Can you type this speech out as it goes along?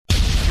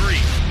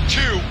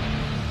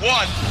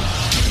one.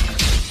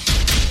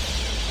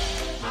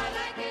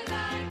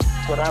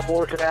 When I'm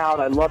working out,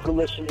 I love to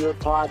listen to your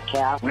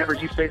podcast. Whenever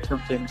you say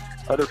something,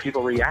 other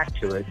people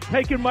react to it.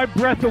 Taking my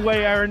breath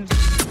away, Aaron.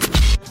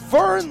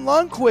 Vern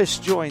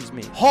Lundquist joins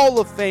me. Hall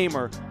of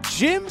Famer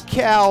Jim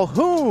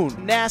Calhoun,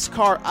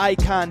 NASCAR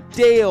icon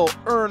Dale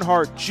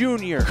Earnhardt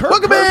Jr.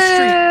 Welcome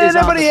in,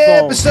 everybody,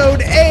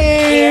 episode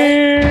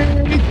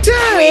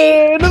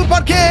 810 of the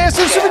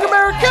podcast of Civic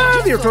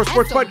America, the Tour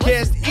Sports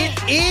Podcast. It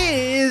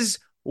is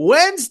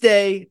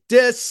Wednesday,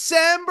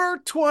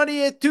 December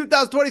 20th,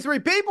 2023.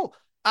 People,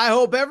 I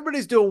hope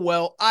everybody's doing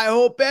well. I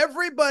hope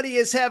everybody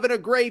is having a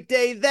great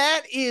day.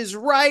 That is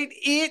right.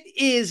 It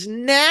is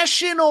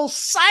National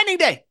Signing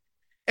Day.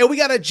 And we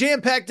got a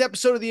jam-packed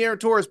episode of the Aaron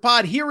Torres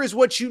Pod. Here is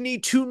what you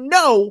need to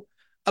know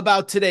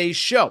about today's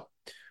show.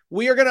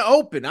 We are going to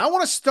open. I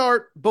want to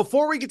start,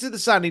 before we get to the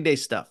signing day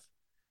stuff,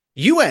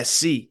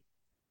 USC.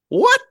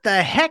 What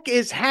the heck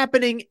is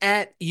happening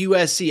at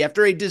USC?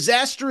 After a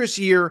disastrous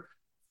year,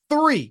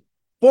 3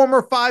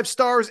 former 5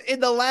 stars in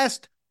the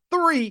last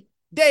 3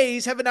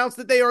 days have announced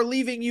that they are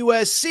leaving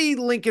USC.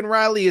 Lincoln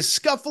Riley is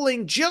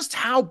scuffling. Just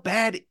how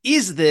bad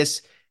is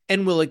this,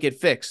 and will it get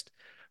fixed?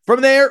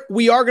 From there,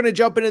 we are going to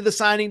jump into the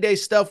signing day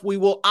stuff. We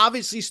will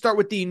obviously start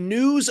with the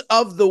news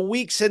of the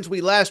week since we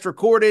last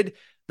recorded.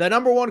 The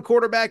number 1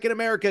 quarterback in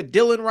America,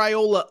 Dylan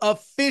Raiola,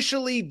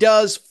 officially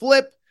does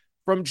flip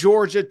from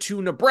Georgia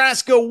to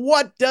Nebraska.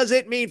 What does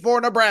it mean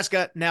for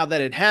Nebraska now that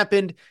it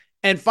happened?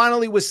 And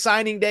finally, with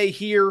signing day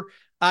here,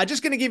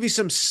 just going to give you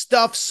some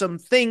stuff, some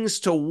things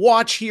to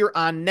watch here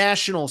on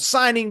National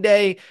Signing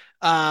Day.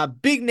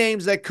 Big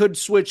names that could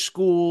switch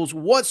schools,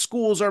 what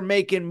schools are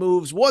making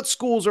moves, what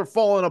schools are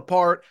falling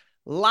apart.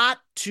 Lot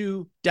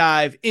to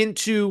dive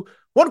into.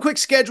 One quick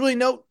scheduling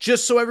note,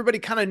 just so everybody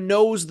kind of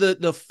knows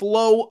the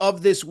flow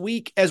of this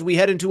week as we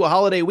head into a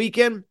holiday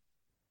weekend.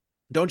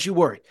 Don't you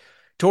worry.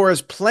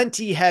 Torres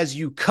Plenty has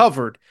you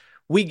covered.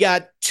 We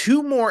got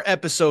 2 more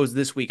episodes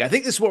this week. I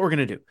think this is what we're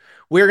going to do.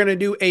 We're going to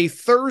do a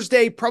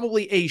Thursday,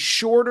 probably a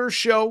shorter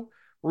show,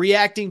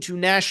 reacting to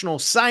National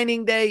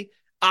Signing Day.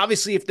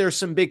 Obviously, if there's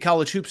some big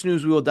college hoops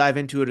news, we will dive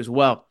into it as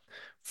well.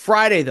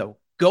 Friday, though,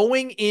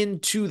 going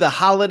into the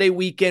holiday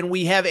weekend,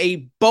 we have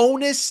a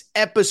bonus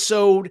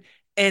episode,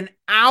 an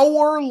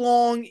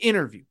hour-long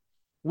interview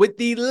with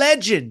the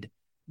legend,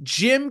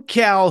 Jim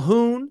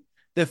Calhoun,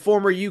 the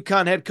former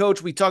UConn head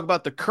coach. We talk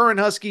about the current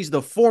Huskies,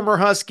 the former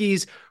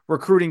Huskies,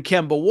 recruiting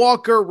Kemba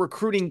Walker,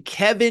 recruiting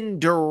Kevin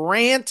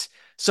Durant,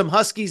 some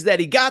Huskies that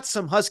he got,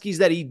 some Huskies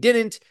that he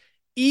didn't.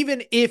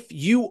 Even if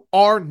you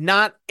are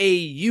not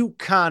a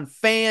UConn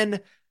fan,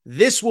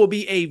 this will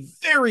be a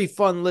very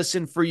fun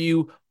listen for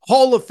you.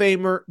 Hall of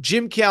Famer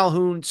Jim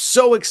Calhoun,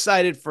 so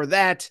excited for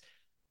that.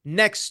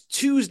 Next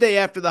Tuesday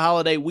after the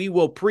holiday, we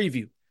will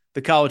preview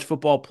the college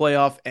football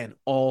playoff and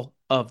all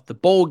of the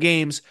bowl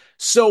games.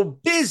 So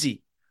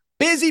busy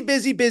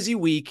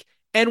week.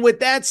 And with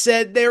that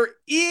said, there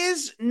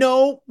is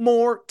no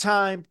more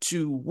time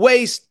to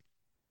waste.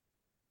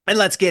 And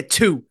let's get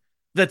to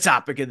the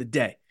topic of the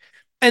day.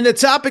 And the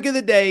topic of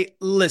the day,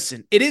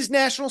 listen, it is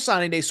National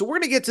Signing Day, so we're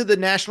going to get to the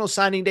National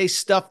Signing Day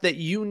stuff that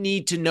you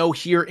need to know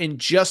here in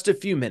just a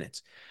few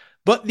minutes.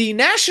 But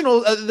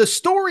the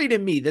story to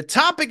me, the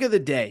topic of the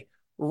day,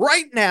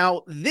 right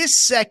now, this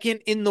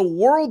second in the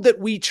world that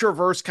we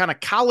traverse, kind of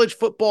college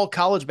football,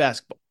 college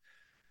basketball,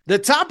 the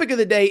topic of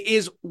the day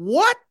is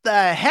what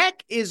the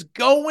heck is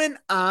going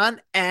on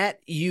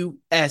at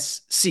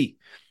USC?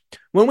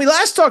 When we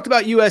last talked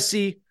about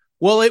USC,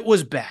 well, it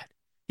was bad.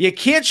 You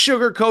can't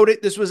sugarcoat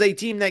it. This was a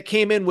team that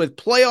came in with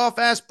playoff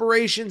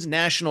aspirations,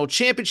 national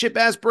championship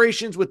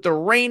aspirations, with the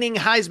reigning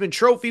Heisman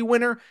Trophy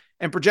winner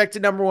and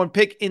projected number 1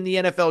 pick in the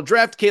NFL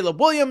draft,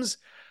 Caleb Williams.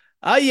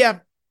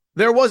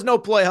 There was no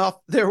playoff.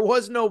 There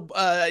was no,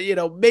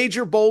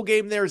 major bowl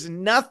game. There's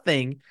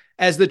nothing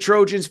as the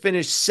Trojans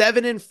finished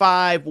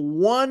 7-5,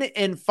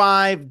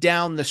 1-5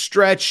 down the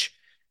stretch.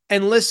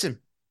 And listen,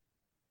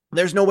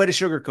 there's no way to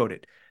sugarcoat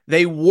it.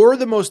 They were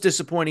the most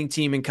disappointing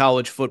team in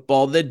college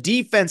football. The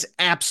defense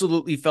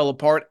absolutely fell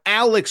apart.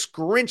 Alex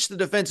Grinch, the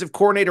defensive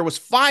coordinator, was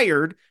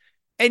fired.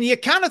 And you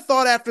kind of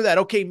thought after that,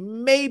 okay,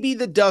 maybe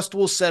the dust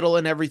will settle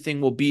and everything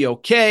will be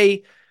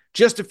okay.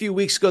 Just a few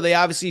weeks ago, they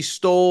obviously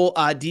stole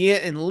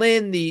D'Anton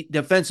Lynn, the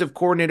defensive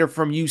coordinator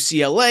from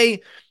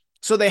UCLA.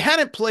 So they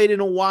hadn't played in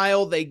a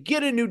while. They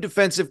get a new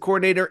defensive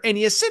coordinator. And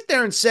you sit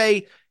there and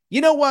say,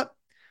 you know what?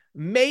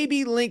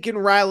 Maybe Lincoln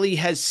Riley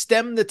has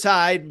stemmed the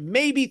tide.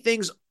 Maybe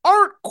things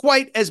aren't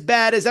quite as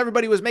bad as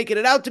everybody was making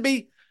it out to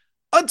be,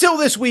 until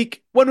this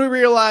week when we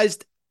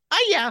realized,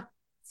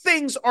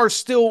 things are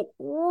still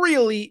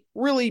really,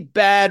 really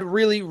bad,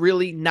 really,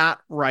 really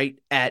not right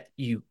at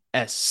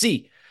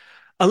USC.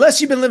 Unless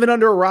you've been living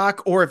under a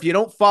rock, or if you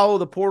don't follow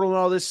the portal and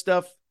all this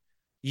stuff,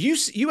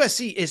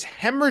 USC is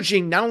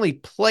hemorrhaging not only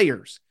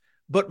players,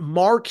 but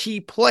marquee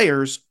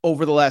players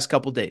over the last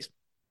couple days.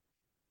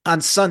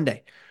 On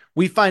Sunday,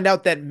 we find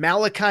out that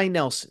Malachi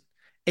Nelson,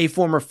 a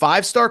former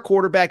 5-star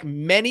quarterback,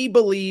 many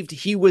believed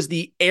he was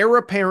the heir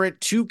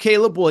apparent to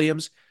Caleb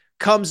Williams,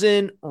 comes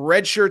in,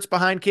 red shirts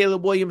behind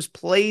Caleb Williams,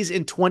 plays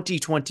in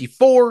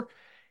 2024.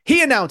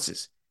 He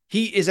announces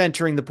he is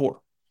entering the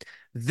portal.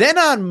 Then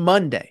on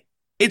Monday,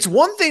 it's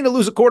one thing to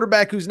lose a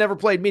quarterback who's never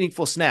played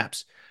meaningful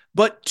snaps,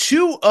 but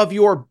two of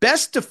your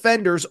best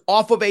defenders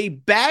off of a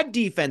bad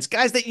defense,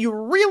 guys that you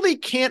really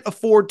can't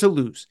afford to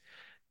lose.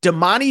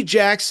 Damani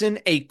Jackson,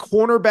 a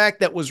cornerback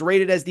that was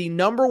rated as the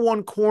number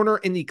one corner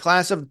in the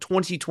class of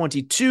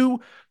 2022,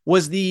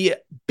 was the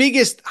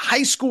biggest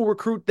high school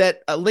recruit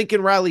that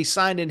Lincoln Riley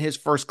signed in his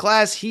first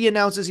class. He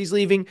announces he's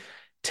leaving.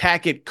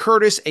 Tackett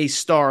Curtis, a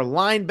star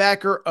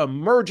linebacker,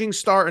 emerging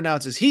star,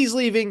 announces he's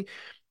leaving.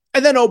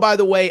 And then, oh, by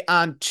the way,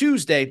 on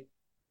Tuesday,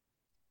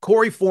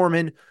 Corey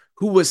Foreman,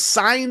 who was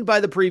signed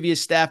by the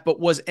previous staff but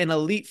was an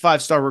elite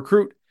five-star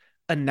recruit,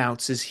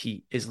 announces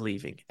he is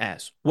leaving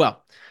as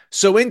well.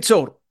 So in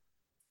total,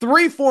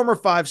 3 former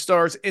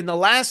five-stars in the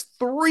last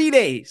 3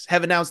 days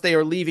have announced they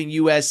are leaving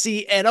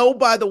USC. And oh,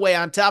 by the way,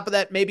 on top of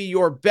that, maybe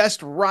your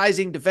best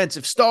rising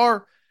defensive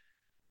star.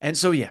 And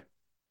so, yeah,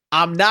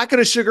 I'm not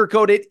going to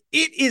sugarcoat it.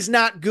 It is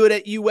not good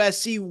at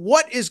USC.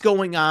 What is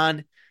going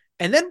on?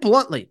 And then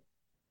bluntly,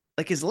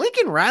 like, is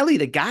Lincoln Riley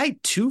the guy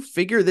to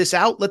figure this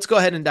out? Let's go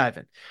ahead and dive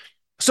in.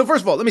 So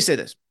first of all, let me say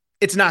this.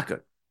 It's not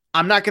good.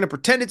 I'm not going to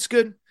pretend it's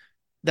good.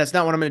 That's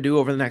not what I'm going to do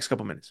over the next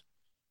couple minutes.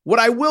 What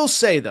I will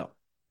say, though,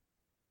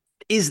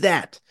 is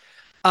that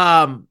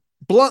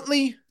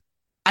bluntly,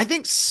 I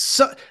think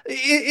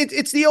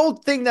it's the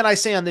old thing that I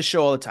say on this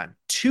show all the time.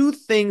 2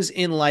 things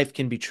in life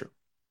can be true.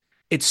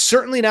 It's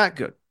certainly not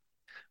good.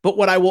 But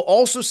what I will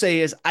also say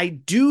is I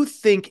do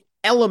think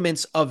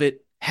elements of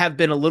it have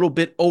been a little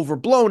bit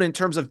overblown in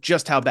terms of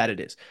just how bad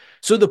it is.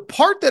 So the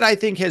part that I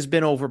think has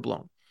been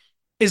overblown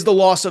is the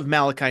loss of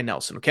Malachi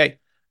Nelson, okay?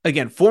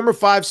 Again, former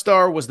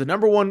 5-star, was the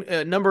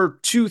number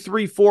 2,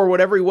 3, 4,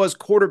 whatever he was,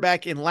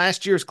 quarterback in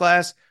last year's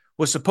class,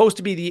 was supposed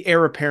to be the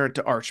heir apparent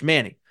to Arch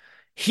Manning.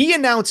 He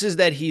announces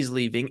that he's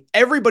leaving.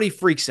 Everybody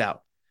freaks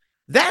out.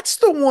 That's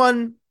the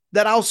one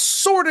that I'll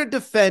sort of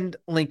defend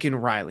Lincoln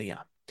Riley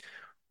on.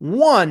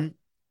 One,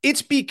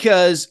 it's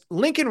because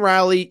Lincoln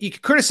Riley, you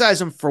can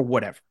criticize him for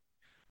whatever,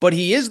 but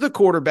he is the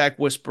quarterback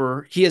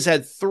whisperer. He has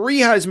had 3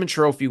 Heisman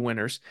Trophy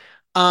winners,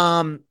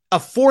 a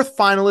 4th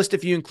finalist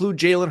if you include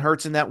Jalen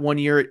Hurts in that 1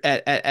 year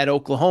at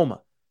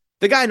Oklahoma.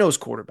 The guy knows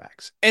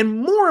quarterbacks.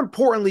 And more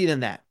importantly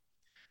than that,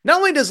 not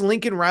only does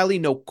Lincoln Riley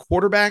know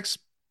quarterbacks,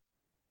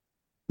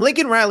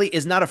 Lincoln Riley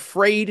is not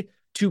afraid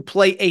to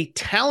play a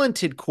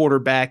talented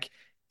quarterback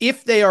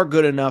if they are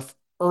good enough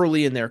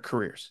early in their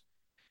careers.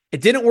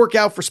 It didn't work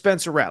out for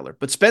Spencer Rattler,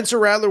 but Spencer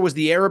Rattler was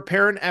the heir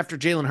apparent after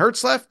Jalen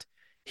Hurts left.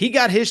 He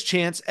got his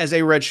chance as a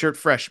redshirt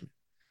freshman.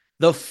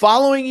 The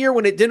following year,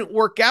 when it didn't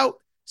work out,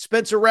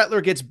 Spencer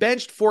Rattler gets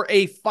benched for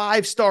a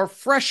 5-star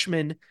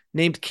freshman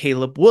named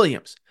Caleb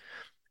Williams.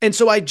 And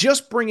so I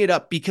just bring it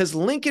up because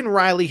Lincoln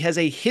Riley has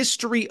a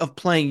history of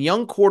playing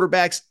young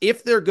quarterbacks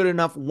if they're good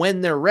enough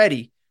when they're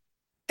ready.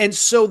 And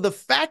so the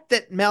fact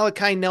that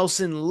Malachi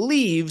Nelson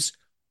leaves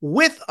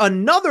with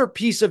another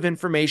piece of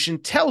information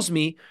tells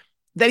me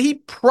that he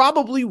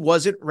probably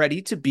wasn't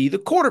ready to be the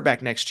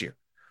quarterback next year.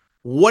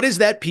 What is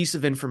that piece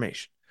of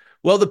information?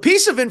 Well, the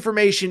piece of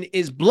information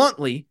is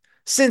bluntly,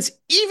 since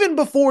even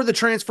before the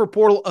transfer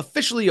portal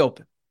officially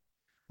opened,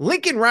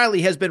 Lincoln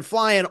Riley has been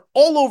flying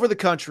all over the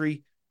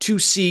country to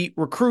see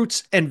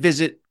recruits and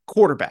visit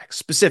quarterbacks,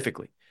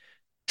 specifically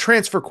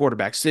transfer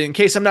quarterbacks. In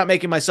case I'm not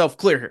making myself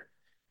clear here,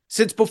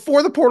 since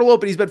before the portal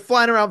opened, he's been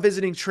flying around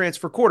visiting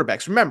transfer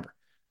quarterbacks. Remember,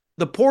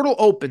 the portal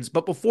opens,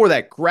 but before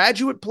that,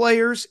 graduate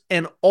players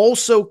and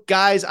also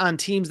guys on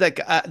teams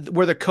that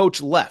where the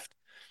coach left,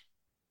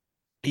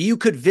 you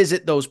could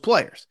visit those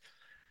players.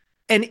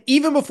 And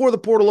even before the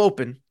portal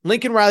opened,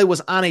 Lincoln Riley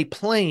was on a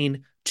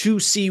plane to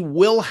see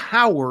Will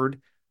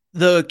Howard,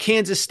 the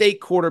Kansas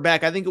State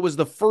quarterback. I think it was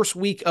the first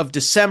week of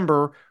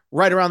December,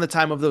 right around the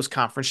time of those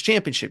conference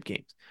championship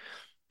games.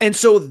 And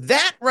so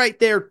that right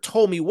there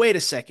told me, wait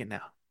a second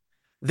now.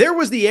 There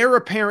was the heir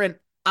apparent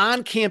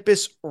on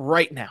campus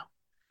right now.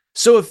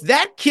 So if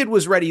that kid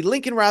was ready,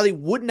 Lincoln Riley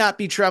would not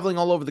be traveling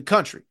all over the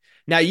country.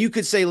 Now, you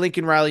could say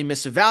Lincoln Riley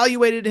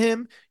misevaluated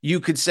him. You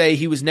could say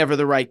he was never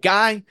the right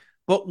guy.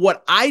 But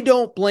what I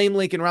don't blame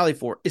Lincoln Riley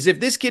for is if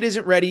this kid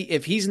isn't ready,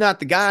 if he's not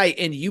the guy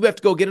and you have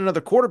to go get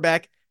another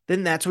quarterback,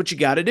 then that's what you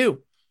got to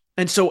do.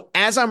 And so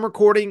as I'm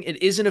recording,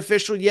 it isn't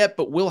official yet,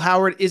 but Will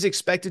Howard is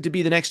expected to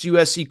be the next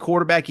USC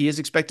quarterback. He is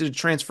expected to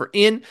transfer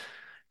in.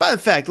 By the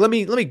fact, let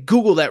me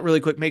Google that really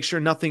quick, make sure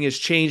nothing has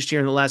changed here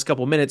in the last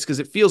couple of minutes because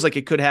it feels like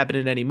it could happen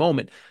at any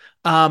moment.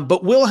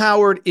 But Will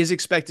Howard is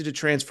expected to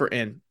transfer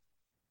in.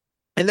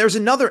 And there's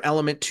another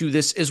element to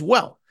this as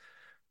well.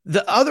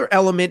 The other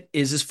element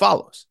is as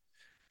follows.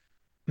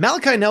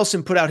 Malachi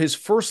Nelson put out his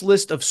first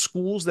list of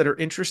schools that are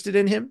interested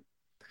in him.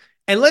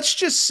 And let's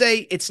just say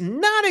it's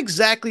not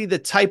exactly the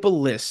type of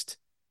list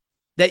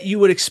that you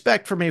would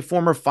expect from a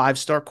former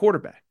 5-star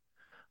quarterback.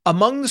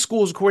 Among the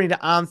schools, according to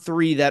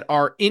On3, that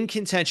are in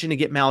contention to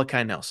get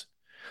Malachi Nelson,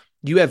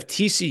 you have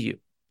TCU.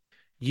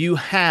 You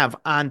have,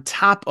 on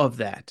top of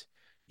that,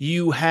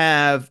 you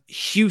have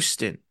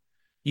Houston.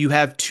 You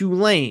have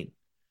Tulane.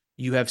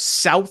 you have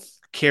South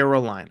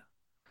Carolina.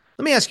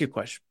 Let me ask you a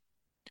question.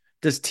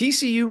 Does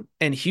TCU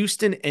and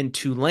Houston and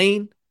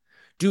Tulane,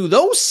 do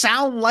those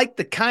sound like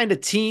the kind of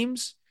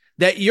teams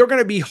that you're going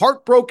to be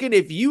heartbroken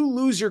if you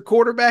lose your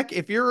quarterback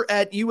if you're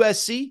at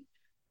USC?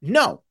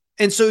 No.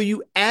 And so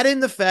you add in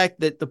the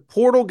fact that the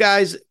portal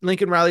guys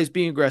Lincoln Riley is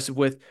being aggressive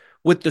with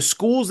the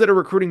schools that are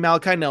recruiting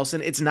Malachi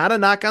Nelson. It's not a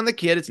knock on the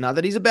kid. It's not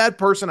that he's a bad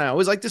person. I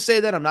always like to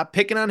say that. I'm not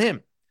picking on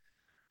him.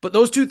 But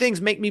those two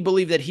things make me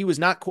believe that he was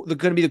not going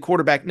to be the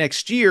quarterback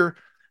next year.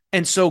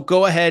 And so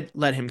go ahead,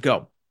 let him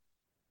go.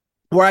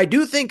 Where I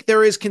do think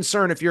there is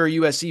concern if you're a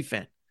USC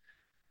fan,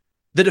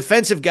 the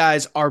defensive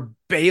guys are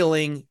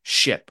bailing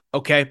ship,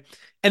 okay?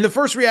 And the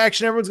first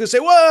reaction, everyone's going to say,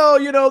 well,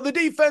 the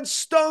defense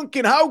stunk,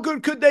 and how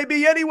good could they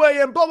be anyway,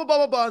 and blah, blah, blah,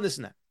 blah, blah, and this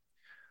and that.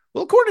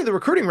 Well, according to the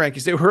recruiting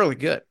rankings, they were really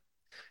good.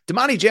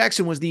 Damani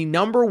Jackson was the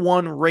number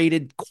 1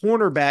 rated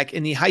cornerback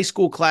in the high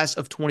school class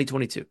of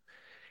 2022.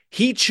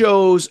 He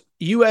chose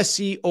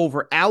USC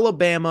over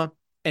Alabama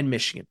and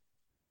Michigan.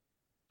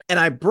 And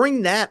I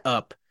bring that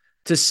up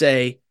to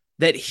say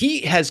that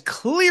he has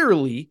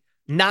clearly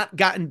not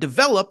gotten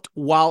developed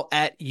while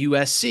at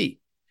USC.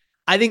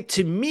 I think,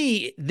 to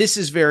me, this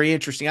is very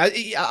interesting.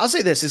 I'll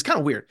say this. It's kind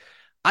of weird.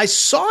 I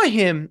saw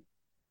him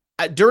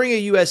during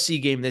a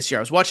USC game this year.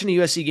 I was watching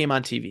a USC game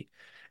on TV,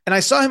 and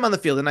I saw him on the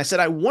field, and I said,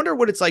 I wonder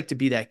what it's like to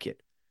be that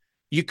kid.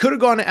 You could have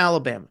gone to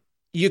Alabama.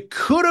 You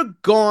could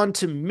have gone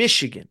to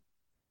Michigan.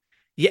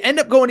 You end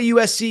up going to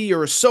USC.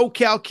 You're a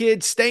SoCal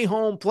kid, stay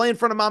home, play in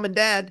front of mom and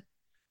dad.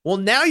 Well,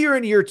 now you're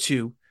in year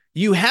 2.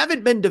 You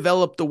haven't been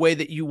developed the way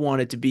that you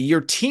want it to be.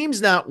 Your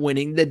team's not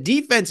winning. The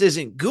defense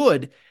isn't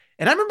good.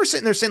 And I remember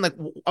sitting there saying, like,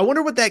 I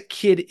wonder what that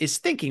kid is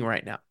thinking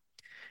right now.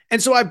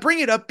 And so I bring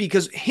it up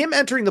because him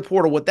entering the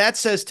portal, what that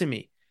says to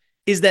me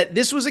is that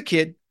this was a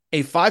kid,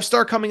 a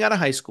 5-star coming out of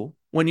high school.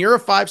 When you're a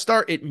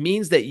 5-star, it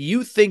means that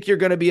you think you're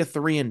going to be a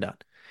 3 and done.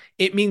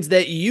 It means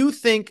that you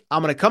think,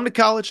 I'm going to come to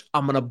college,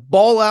 I'm going to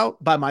ball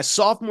out by my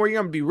sophomore year,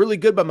 I'm going to be really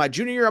good by my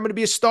junior year, I'm going to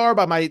be a star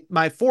by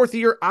my 4th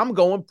year, I'm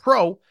going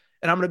pro,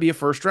 and I'm going to be a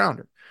first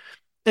rounder.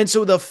 And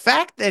so the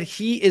fact that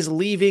he is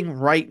leaving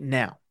right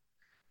now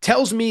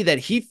tells me that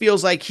he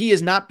feels like he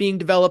is not being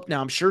developed.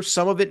 Now, I'm sure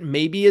some of it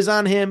maybe is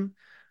on him,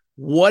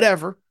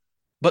 whatever.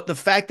 But the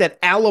fact that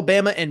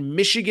Alabama and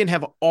Michigan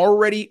have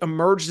already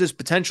emerged as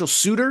potential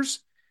suitors,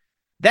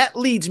 that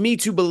leads me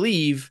to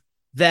believe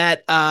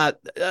that,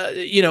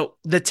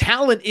 the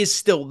talent is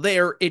still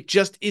there. It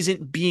just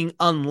isn't being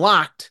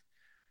unlocked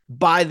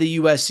by the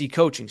USC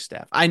coaching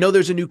staff. I know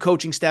there's a new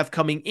coaching staff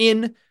coming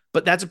in,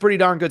 but that's a pretty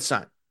darn good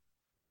sign.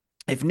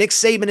 If Nick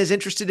Saban is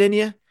interested in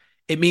you,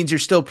 it means you're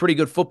still a pretty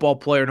good football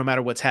player no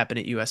matter what's happened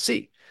at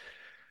USC.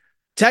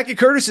 Tackett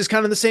Curtis is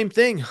kind of the same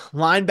thing.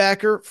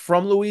 Linebacker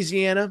from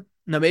Louisiana.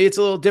 Now, maybe it's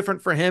a little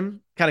different for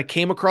him. Kind of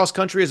came across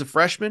country as a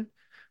freshman,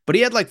 but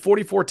he had like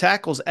 44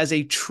 tackles as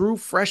a true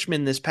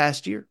freshman this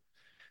past year.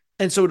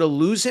 And so to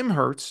lose him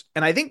hurts.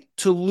 And I think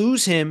to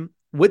lose him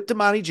with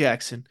Damani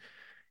Jackson,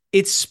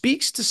 it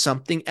speaks to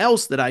something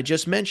else that I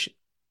just mentioned.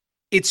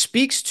 It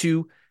speaks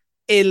to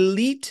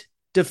elite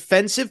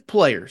defensive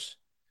players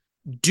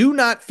do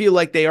not feel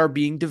like they are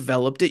being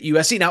developed at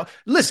USC. Now,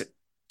 listen,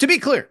 to be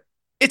clear,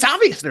 it's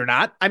obvious they're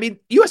not. I mean,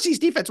 USC's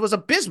defense was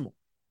abysmal.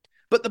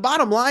 But the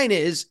bottom line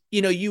is,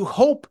 you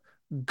hope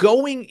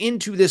going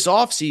into this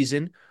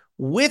offseason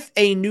with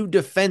a new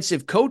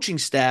defensive coaching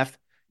staff,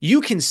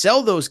 you can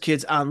sell those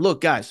kids on,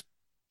 look, guys,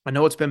 I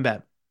know it's been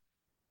bad.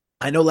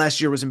 I know last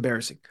year was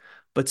embarrassing,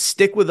 but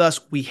stick with us.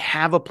 We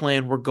have a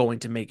plan. We're going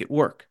to make it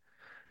work.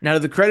 Now, to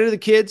the credit of the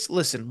kids,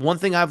 listen, one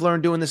thing I've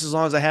learned doing this as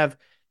long as I have,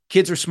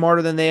 kids are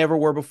smarter than they ever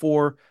were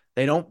before.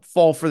 They don't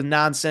fall for the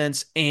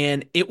nonsense,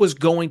 and it was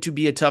going to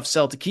be a tough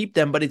sell to keep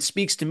them, but it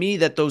speaks to me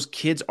that those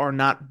kids are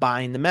not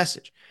buying the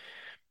message.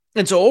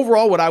 And so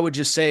overall, what I would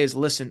just say is,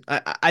 listen,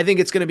 I think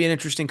it's going to be an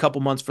interesting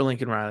couple months for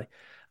Lincoln Riley.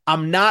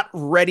 I'm not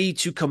ready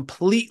to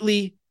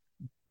completely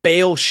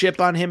bail ship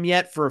on him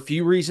yet for a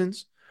few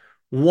reasons.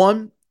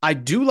 One, I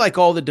do like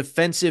all the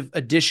defensive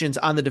additions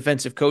on the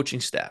defensive coaching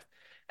staff.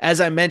 As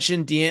I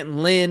mentioned,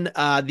 D'Anton Lynn,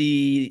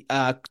 the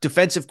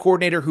defensive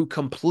coordinator who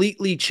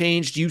completely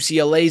changed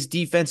UCLA's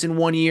defense in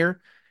 1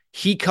 year,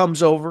 he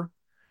comes over.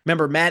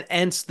 Remember, Matt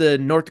Entz, the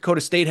North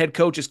Dakota State head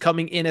coach, is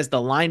coming in as the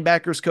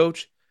linebackers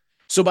coach.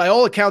 So by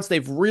all accounts,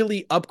 they've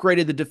really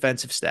upgraded the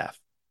defensive staff.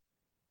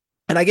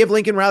 And I give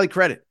Lincoln Riley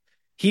credit.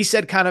 He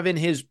said kind of in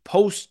his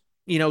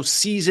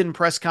post-season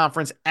press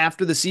conference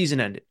after the season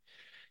ended,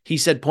 he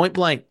said point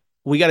blank,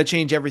 we got to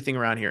change everything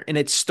around here. And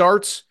it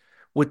starts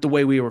with the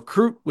way we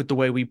recruit, with the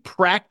way we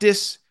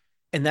practice.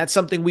 And that's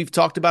something we've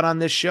talked about on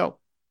this show.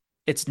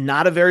 It's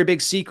not a very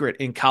big secret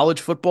in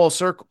college football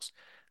circles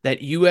that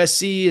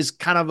USC is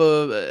kind of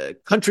a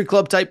country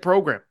club type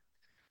program.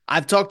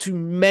 I've talked to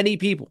many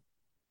people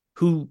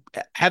who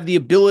have the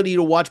ability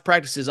to watch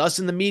practices. Us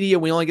in the media,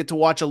 we only get to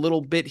watch a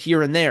little bit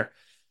here and there.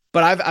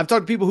 But I've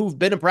talked to people who've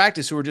been in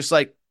practice who are just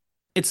like,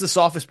 it's the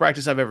softest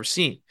practice I've ever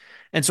seen.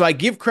 And so I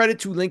give credit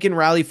to Lincoln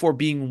Riley for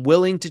being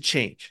willing to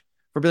change,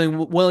 for being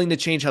willing to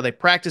change how they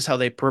practice, how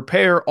they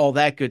prepare, all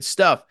that good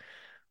stuff.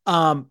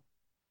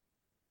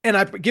 And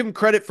I give him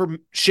credit for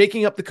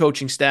shaking up the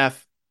coaching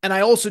staff. And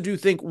I also do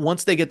think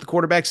once they get the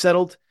quarterback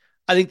settled,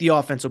 I think the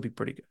offense will be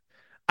pretty good.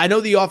 I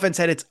know the offense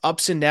had its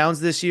ups and downs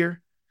this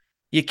year.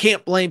 You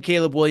can't blame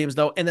Caleb Williams,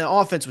 though, and the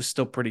offense was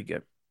still pretty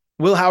good.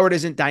 Will Howard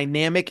isn't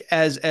dynamic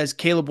as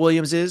Caleb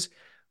Williams is,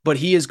 but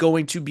he is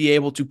going to be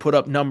able to put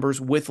up numbers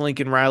with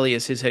Lincoln Riley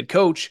as his head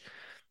coach.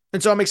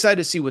 And so I'm excited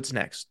to see what's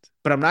next.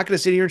 But I'm not going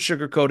to sit here and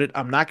sugarcoat it.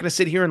 I'm not going to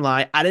sit here and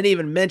lie. I didn't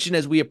even mention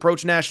as we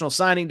approach National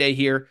Signing Day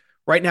here,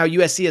 right now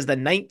USC is the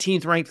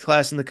 19th ranked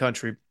class in the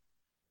country.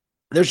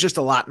 There's just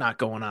a lot not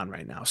going on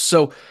right now.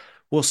 So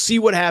we'll see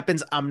what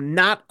happens. I'm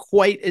not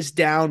quite as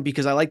down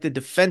because I like the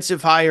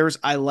defensive hires.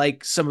 I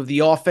like some of the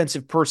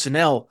offensive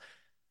personnel.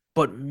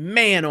 But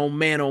man, oh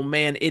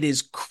man, it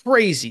is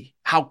crazy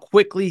how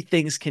quickly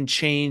things can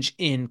change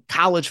in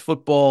college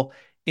football,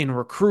 in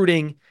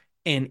recruiting,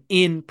 and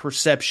in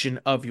perception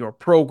of your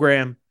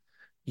program.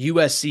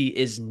 USC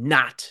is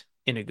not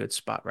in a good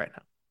spot right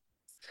now.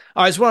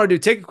 All right, so what I want to do,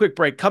 take a quick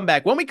break, come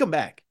back. When we come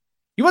back,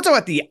 you want to talk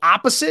about the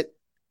opposite?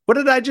 What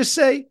did I just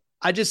say?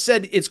 I just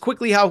said it's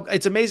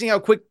amazing how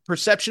quick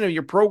perception of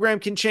your program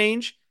can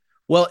change.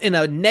 Well, in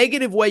a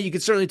negative way, you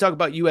could certainly talk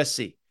about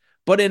USC.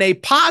 But in a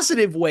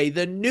positive way,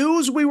 the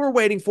news we were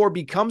waiting for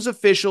becomes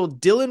official.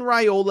 Dylan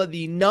Raiola,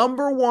 the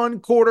number one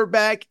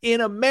quarterback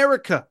in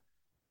America,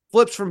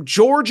 flips from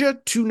Georgia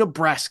to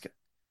Nebraska.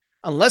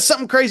 Unless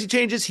something crazy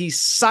changes, he's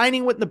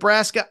signing with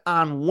Nebraska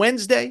on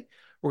Wednesday.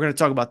 We're going to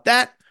talk about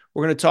that.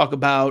 We're going to talk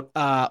about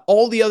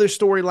all the other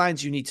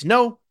storylines you need to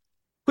know.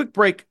 Quick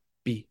break.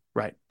 Be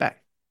right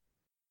back.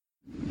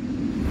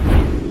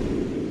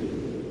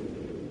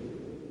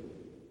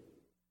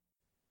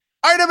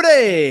 All right,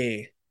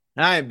 everybody.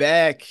 I'm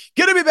back.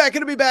 Gonna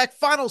be back.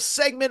 Final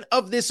segment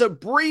of this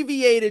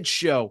abbreviated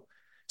show.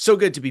 So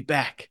good to be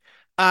back.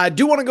 I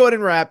do want to go ahead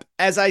and wrap.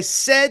 As I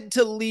said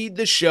to lead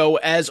the show,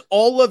 as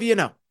all of you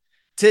know,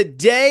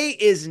 today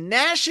is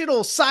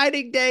National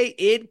Signing Day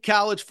in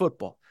college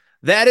football.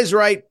 That is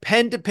right.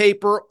 Pen to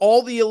paper.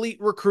 All the elite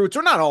recruits,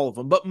 or not all of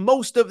them, but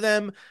most of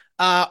them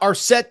are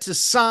set to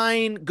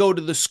sign, go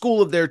to the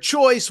school of their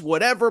choice,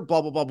 whatever,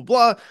 blah, blah, blah, blah,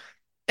 blah.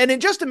 And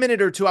in just a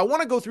minute or two, I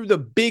want to go through the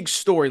big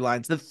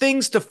storylines, the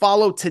things to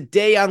follow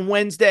today on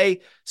Wednesday,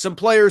 some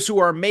players who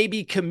are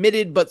maybe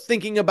committed but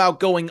thinking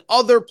about going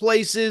other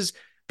places,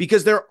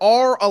 because there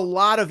are a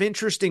lot of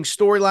interesting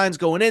storylines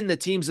going in, the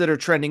teams that are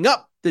trending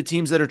up, the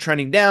teams that are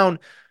trending down.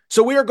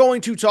 So we are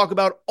going to talk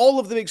about all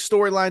of the big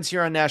storylines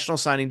here on National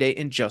Signing Day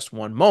in just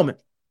one moment.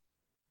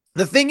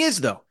 The thing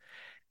is, though,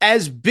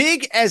 as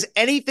big as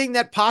anything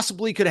that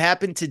possibly could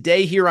happen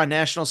today here on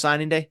National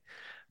Signing Day,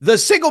 the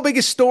single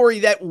biggest story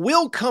that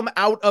will come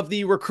out of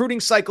the recruiting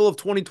cycle of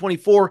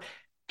 2024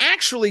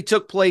 actually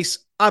took place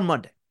on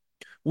Monday.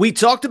 We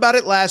talked about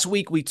it last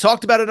week. We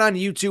talked about it on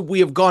YouTube.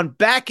 We have gone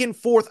back and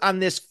forth on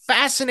this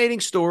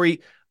fascinating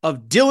story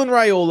of Dylan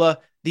Raiola,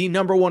 the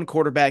number one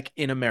quarterback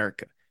in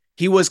America.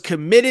 He was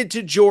committed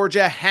to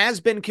Georgia, has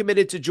been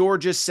committed to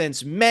Georgia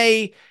since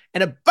May.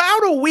 And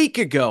about a week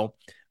ago,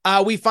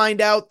 we find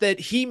out that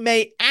he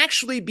may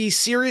actually be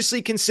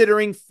seriously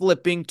considering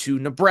flipping to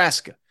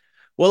Nebraska.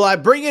 Well, I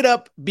bring it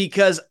up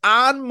because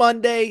on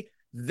Monday,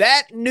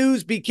 that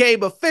news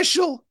became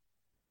official.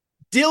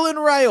 Dylan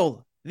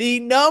Raiola, the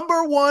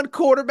number one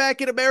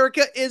quarterback in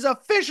America, is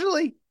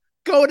officially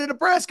going to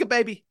Nebraska,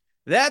 baby.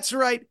 That's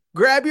right.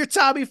 Grab your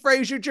Tommy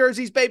Frazier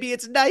jerseys, baby.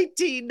 It's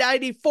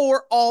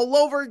 1994 all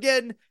over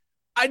again.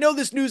 I know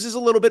this news is a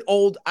little bit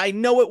old. I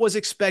know it was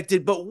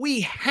expected, but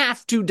we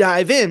have to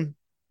dive in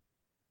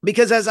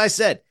because, as I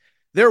said,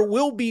 there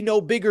will be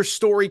no bigger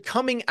story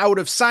coming out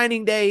of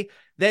signing day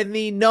than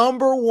the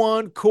number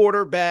one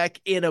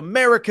quarterback in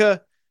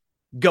America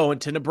going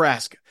to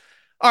Nebraska.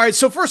 All right,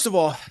 so first of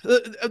all,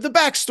 the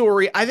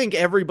backstory, I think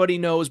everybody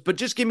knows, but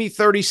just give me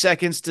 30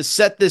 seconds to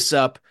set this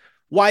up,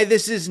 why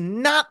this is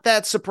not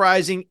that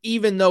surprising,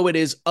 even though it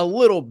is a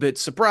little bit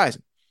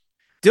surprising.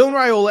 Dylan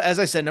Raiola, as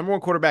I said, number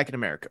one quarterback in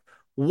America.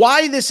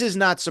 Why this is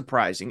not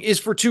surprising is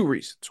for two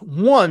reasons.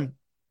 One,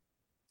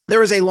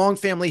 there is a long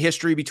family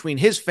history between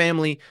his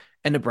family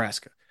and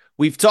Nebraska.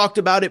 We've talked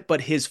about it,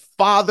 but his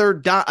father,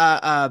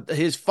 Dominic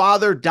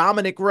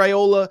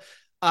Raiola,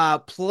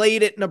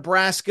 played at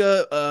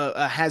Nebraska,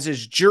 has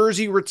his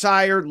jersey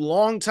retired,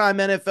 longtime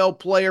NFL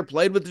player,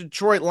 played with the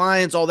Detroit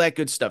Lions, all that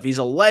good stuff. He's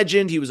a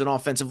legend. He was an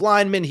offensive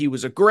lineman. He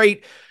was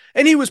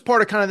and he was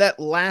part of kind of that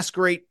last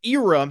great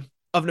era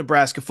of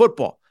Nebraska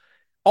football.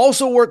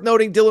 Also worth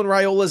noting, Dylan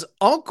Raiola's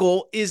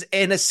uncle is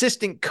an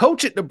assistant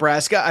coach at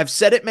Nebraska. I've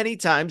said it many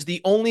times,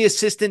 the only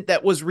assistant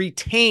that was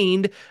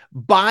retained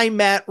by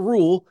Matt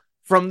Rule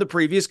from the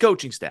previous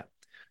coaching staff.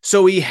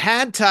 So he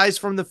had ties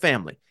from the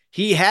family.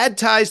 He had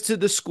ties to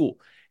the school.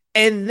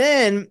 And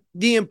then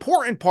the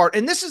important part,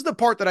 and this is the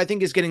part that I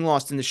think is getting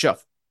lost in the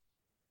shuffle.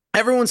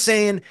 Everyone's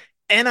saying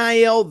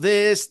NIL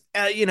this,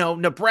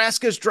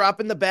 Nebraska's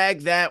dropping the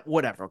bag, that,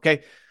 whatever,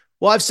 okay?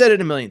 Well, I've said it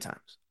a million times.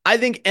 I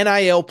think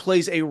NIL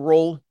plays a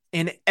role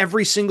in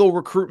every single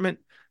recruitment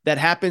that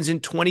happens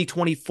in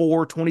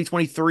 2024,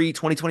 2023,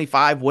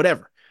 2025,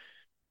 whatever.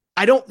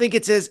 I don't think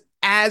it's as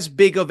as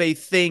big of a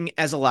thing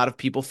as a lot of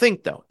people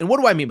think, though. And what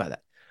do I mean by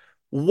that?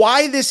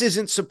 Why this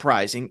isn't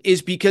surprising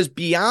is because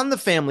beyond the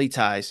family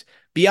ties,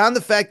 beyond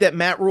the fact that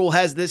Matt Rule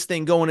has this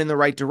thing going in the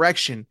right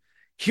direction,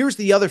 here's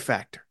the other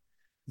factor.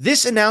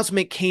 This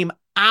announcement came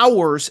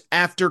hours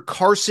after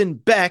Carson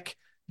Beck,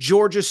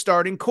 Georgia's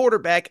starting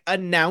quarterback,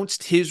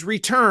 announced his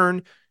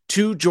return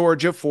to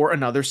Georgia for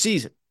another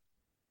season.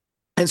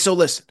 And so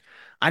listen,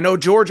 I know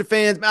Georgia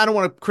fans, I don't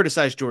want to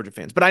criticize Georgia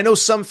fans, but I know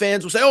some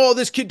fans will say, oh,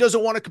 this kid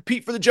doesn't want to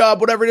compete for the job,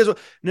 whatever it is.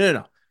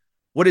 No.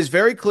 What is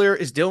very clear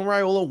is Dylan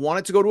Raiola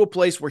wanted to go to a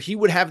place where he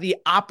would have the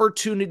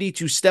opportunity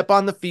to step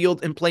on the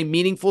field and play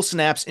meaningful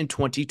snaps in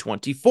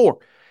 2024.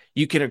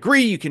 You can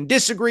agree, you can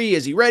disagree.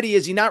 Is he ready?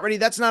 Is he not ready?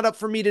 That's not up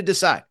for me to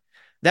decide.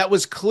 That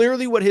was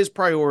clearly what his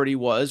priority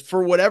was.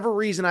 For whatever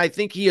reason, I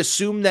think he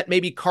assumed that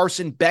maybe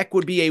Carson Beck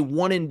would be a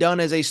one and done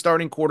as a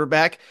starting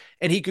quarterback,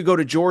 and he could go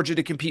to Georgia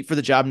to compete for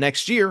the job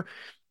next year.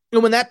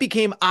 And when that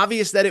became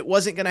obvious that it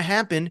wasn't going to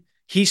happen,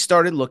 he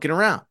started looking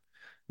around.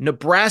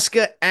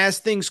 Nebraska, as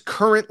things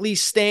currently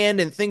stand,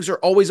 and things are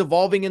always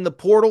evolving in the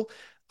portal,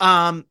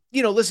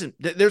 listen,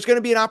 there's going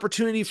to be an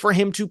opportunity for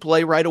him to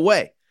play right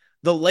away.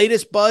 The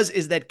latest buzz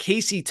is that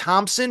Casey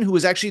Thompson, who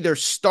was actually their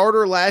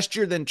starter last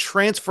year, then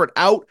transferred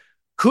out,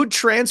 could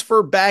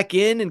transfer back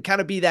in and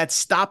kind of be that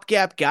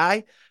stopgap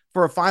guy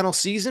for a final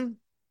season.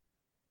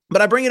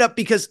 But I bring it up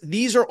because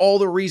these are all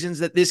the reasons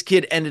that this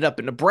kid ended up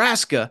in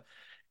Nebraska.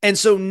 And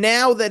so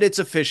now that it's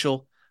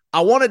official,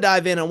 I want to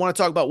dive in. I want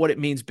to talk about what it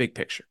means big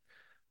picture.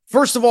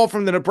 First of all,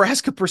 from the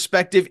Nebraska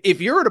perspective, if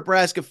you're a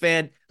Nebraska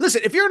fan,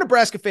 listen, if you're a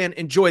Nebraska fan,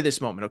 enjoy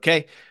this moment,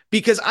 okay?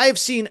 Because I have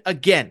seen,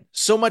 again,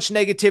 so much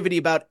negativity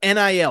about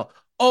NIL.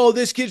 Oh,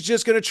 this kid's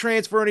just going to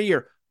transfer in a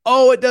year.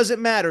 Oh, it doesn't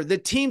matter. The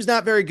team's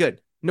not very good.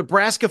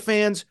 Nebraska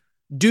fans,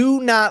 do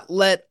not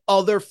let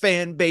other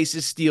fan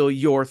bases steal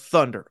your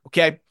thunder,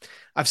 okay?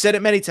 I've said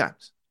it many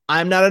times.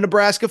 I'm not a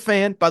Nebraska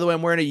fan. By the way,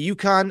 I'm wearing a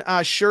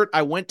UConn shirt.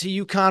 I went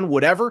to UConn,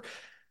 whatever.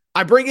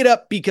 I bring it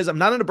up because I'm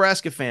not a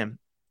Nebraska fan.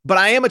 But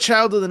I am a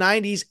child of the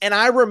 90s, and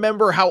I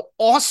remember how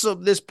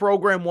awesome this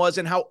program was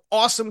and how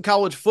awesome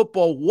college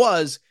football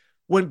was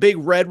when Big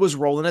Red was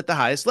rolling at the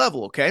highest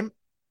level, okay?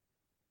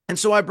 And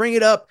so I bring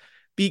it up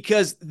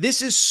because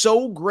this is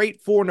so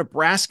great for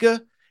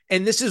Nebraska,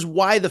 and this is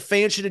why the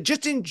fans should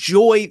just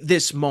enjoy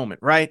this moment,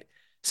 right?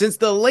 Since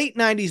the late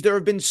 90s, there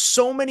have been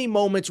so many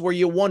moments where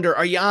you wonder,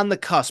 are you on the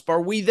cusp?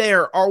 Are we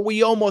there? Are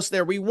we almost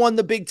there? We won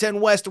the Big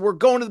Ten West. We're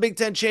going to the Big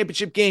Ten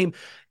championship game.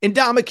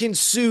 Ndamukong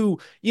Suh,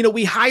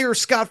 we hire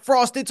Scott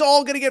Frost. It's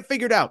all going to get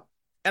figured out.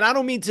 And I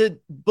don't mean to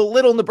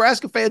belittle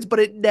Nebraska fans, but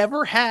it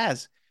never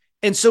has.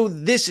 And so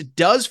this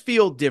does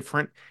feel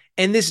different.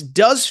 And this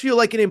does feel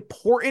like an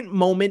important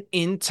moment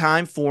in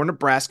time for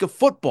Nebraska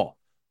football.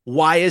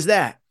 Why is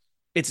that?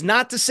 It's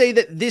not to say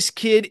that this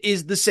kid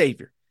is the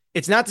savior.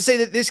 It's not to say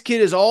that this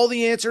kid is all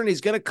the answer and he's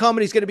going to come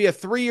and he's going to be a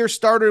 3-year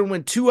starter and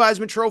win 2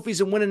 Heisman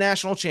trophies and win a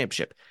national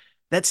championship.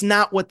 That's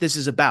not what this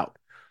is about.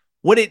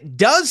 What it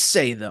does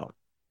say, though,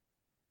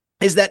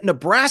 is that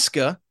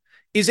Nebraska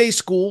is a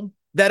school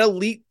that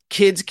elite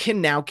kids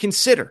can now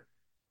consider.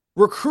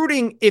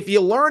 Recruiting, if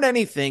you learn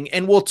anything,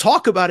 and we'll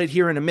talk about it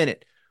here in a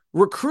minute,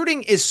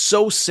 recruiting is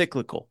so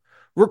cyclical.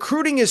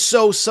 Recruiting is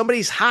so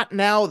somebody's hot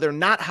now, they're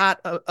not hot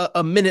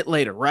a minute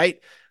later,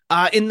 right?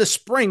 In the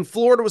spring,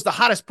 Florida was the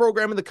hottest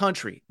program in the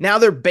country. Now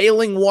they're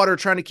bailing water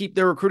trying to keep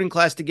their recruiting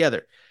class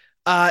together.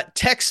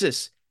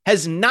 Texas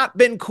has not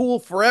been cool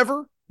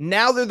forever.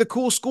 Now they're the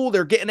cool school.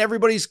 They're getting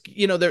everybody's,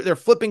 they're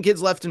flipping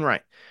kids left and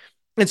right.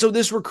 And so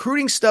this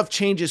recruiting stuff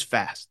changes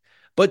fast.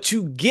 But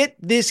to get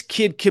this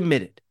kid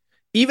committed,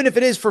 even if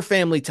it is for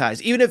family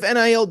ties, even if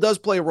NIL does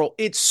play a role,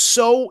 it's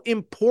so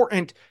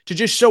important to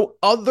just show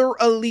other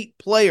elite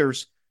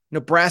players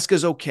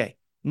Nebraska's okay.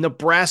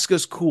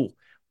 Nebraska's cool.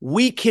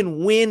 We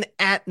can win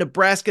at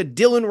Nebraska.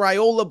 Dylan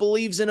Raiola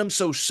believes in him,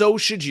 so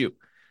should you.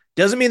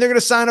 Doesn't mean they're going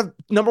to sign a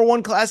number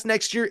 1 class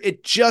next year.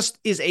 It just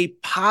is a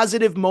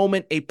positive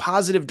moment, a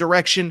positive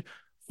direction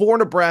for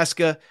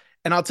Nebraska.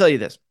 And I'll tell you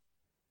this.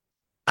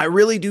 I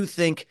really do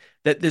think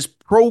that this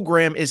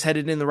program is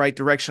headed in the right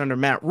direction under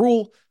Matt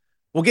Rule.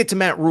 We'll get to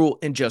Matt Rule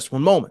in just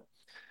one moment.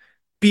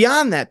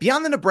 Beyond that,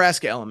 beyond the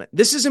Nebraska element,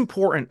 this is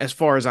important as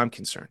far as I'm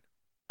concerned.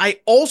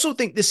 I also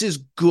think this is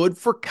good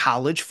for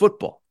college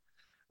football.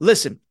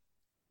 Listen,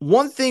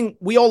 one thing,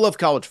 we all love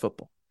college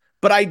football,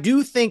 but I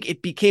do think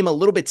it became a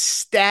little bit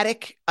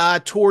static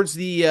towards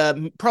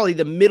the probably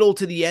the middle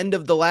to the end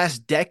of the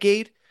last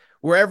decade,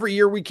 where every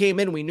year we came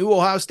in, we knew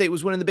Ohio State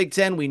was winning the Big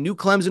Ten. We knew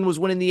Clemson was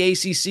winning the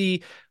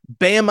ACC.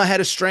 Bama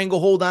had a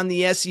stranglehold on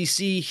the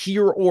SEC.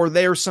 Here or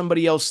there,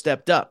 somebody else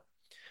stepped up.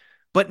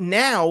 But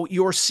now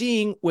you're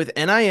seeing with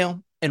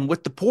NIL and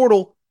with the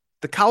portal,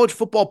 the college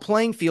football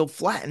playing field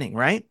flattening,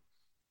 right?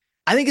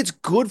 I think it's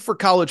good for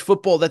college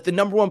football that the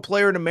number 1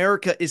 player in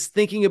America is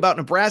thinking about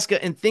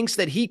Nebraska and thinks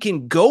that he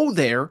can go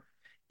there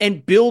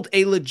and build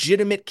a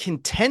legitimate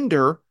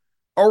contender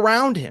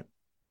around him.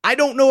 I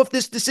don't know if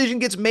this decision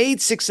gets made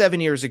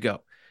 6-7 years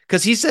ago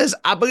because he says,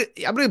 I'm going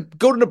to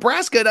go to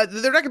Nebraska. They're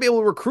not going to be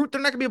able to recruit.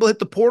 They're not going to be able to hit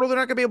the portal. They're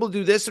not going to be able to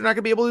do this. They're not going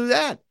to be able to do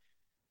that.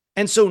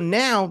 And so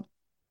now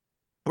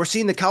we're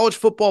seeing the college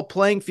football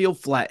playing field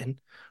flatten.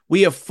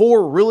 We have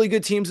 4 really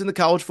good teams in the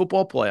college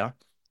football playoff.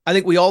 I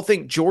think we all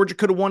think Georgia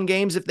could have won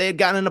games if they had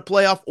gotten in a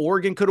playoff.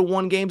 Oregon could have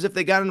won games if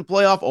they got in a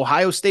playoff.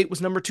 Ohio State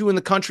was number 2 in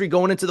the country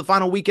going into the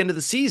final weekend of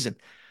the season.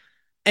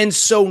 And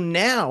so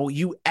now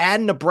you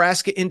add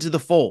Nebraska into the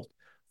fold.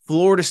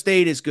 Florida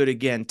State is good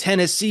again.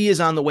 Tennessee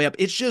is on the way up.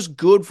 It's just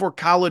good for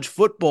college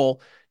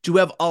football to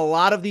have a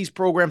lot of these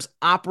programs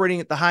operating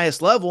at the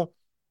highest level.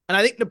 And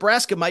I think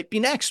Nebraska might be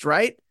next,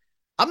 right?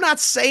 I'm not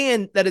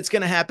saying that it's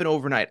going to happen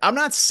overnight. I'm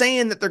not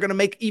saying that they're going to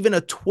make even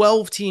a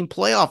 12-team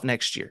playoff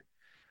next year.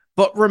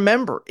 But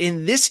remember,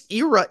 in this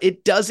era,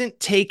 it doesn't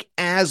take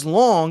as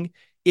long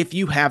if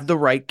you have the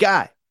right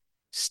guy.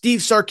 Steve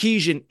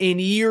Sarkisian in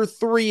year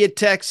 3 at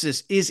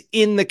Texas is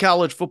in the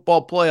college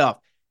football playoff.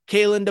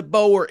 Kalen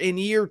DeBoer in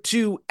year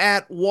 2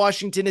 at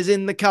Washington is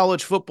in the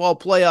college football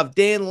playoff.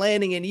 Dan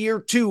Lanning in year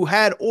 2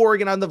 had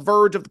Oregon on the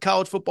verge of the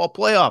college football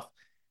playoff.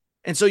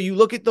 And so you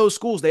look at those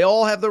schools, they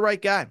all have the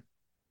right guy.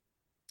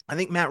 I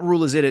think Matt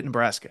Rule is it at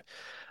Nebraska.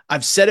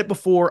 I've said it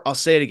before. I'll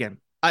say it again.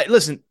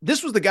 Listen,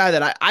 this was the guy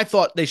that I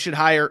thought they should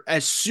hire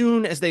as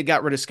soon as they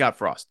got rid of Scott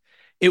Frost.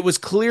 It was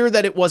clear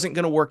that it wasn't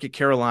going to work at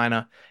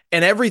Carolina,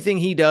 and everything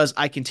he does,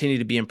 I continue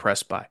to be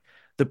impressed by.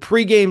 The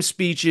pregame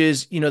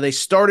speeches, they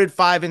started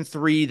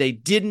 5-3. They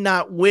did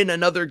not win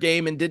another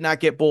game and did not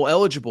get bowl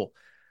eligible.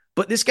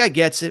 But this guy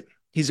gets it.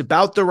 He's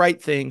about the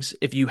right things.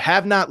 If you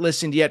have not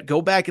listened yet,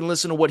 go back and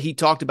listen to what he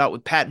talked about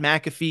with Pat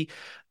McAfee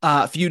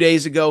a few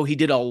days ago. He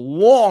did a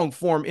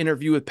long-form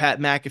interview with Pat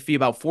McAfee,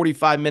 about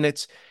 45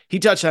 minutes. He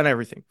touched on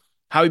everything.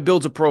 How he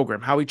builds a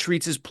program, how he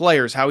treats his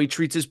players, how he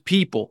treats his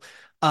people,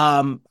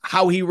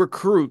 how he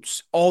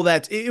recruits, all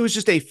that. It was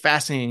just a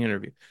fascinating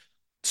interview.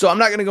 So I'm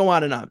not going to go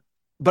on and on.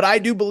 But I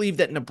do believe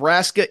that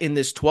Nebraska in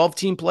this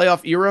 12-team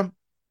playoff era,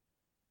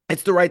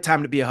 it's the right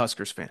time to be a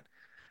Huskers fan.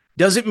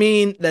 Doesn't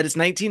mean that it's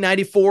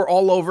 1994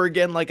 all over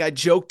again, like I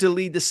joked to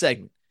lead the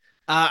segment.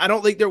 I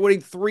don't think they're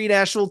winning 3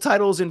 national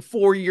titles in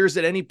 4 years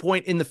at any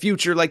point in the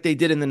future like they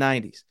did in the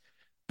 90s.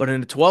 But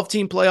in a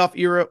 12-team playoff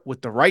era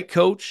with the right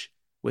coach,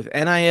 with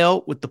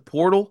NIL, with the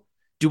portal,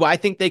 do I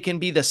think they can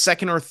be the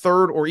 2nd or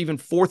 3rd or even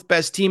 4th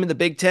best team in the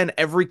Big Ten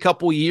every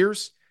couple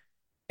years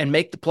and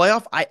make the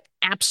playoff? I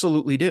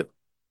absolutely do.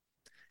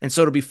 And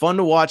so it'll be fun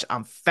to watch.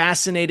 I'm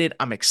fascinated.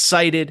 I'm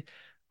excited.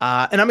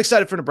 And I'm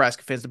excited for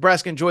Nebraska fans.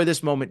 Nebraska, enjoy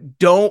this moment.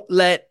 Don't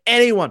let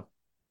anyone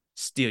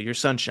steal your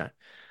sunshine.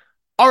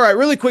 All right,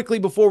 really quickly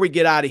before we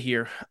get out of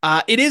here,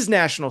 it is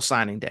National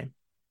Signing Day.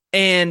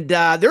 And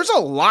there's a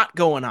lot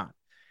going on.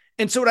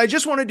 And so what I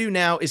just want to do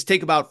now is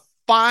take about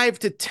 5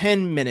 to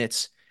 10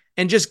 minutes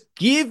and just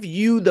give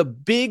you the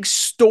big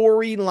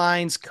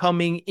storylines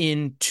coming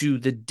into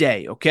the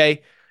day,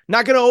 okay?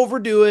 Not going to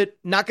overdo it.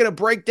 Not going to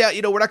break down.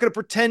 We're not going to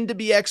pretend to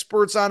be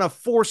experts on a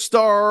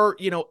 4-star,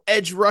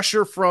 edge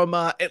rusher from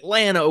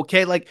Atlanta,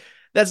 okay? Like,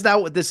 that's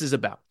not what this is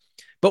about.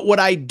 But what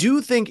I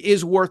do think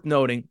is worth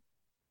noting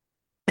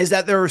is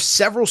that there are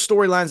several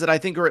storylines that I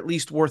think are at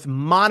least worth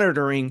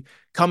monitoring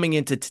coming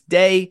into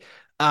today.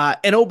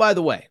 And oh, by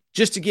the way,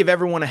 just to give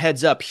everyone a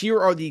heads up,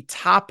 here are the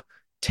top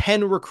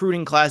 10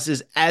 recruiting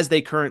classes as they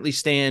currently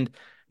stand.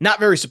 Not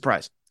very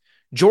surprising.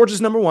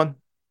 Georgia's number 1.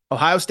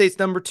 Ohio State's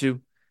number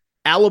 2.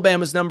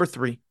 Alabama's number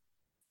 3.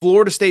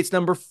 Florida State's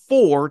number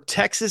 4.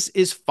 Texas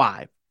is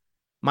 5.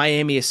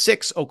 Miami is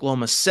 6.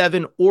 Oklahoma's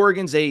 7.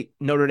 Oregon's 8.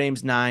 Notre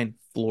Dame's 9.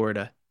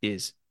 Florida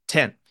is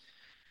 10.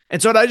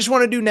 And so what I just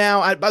want to do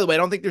now, by the way, I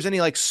don't think there's any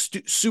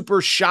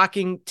super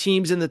shocking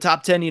teams in the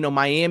top 10.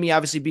 Miami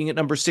obviously being at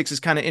number 6 is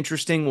kind of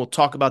interesting. We'll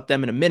talk about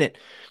them in a minute.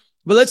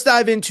 But let's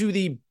dive into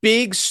the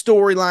big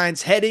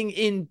storylines heading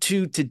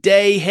into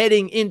today,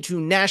 heading into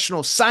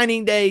National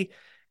Signing Day,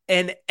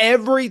 and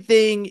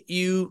everything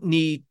you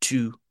need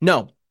to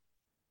know.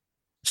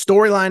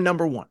 Storyline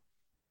number 1.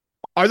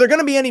 Are there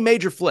going to be any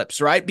major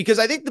flips, right? Because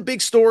I think the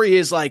big story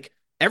is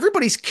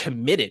everybody's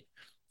committed.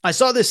 I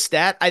saw this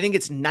stat. I think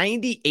it's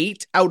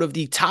 98 out of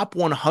the top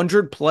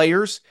 100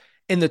 players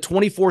in the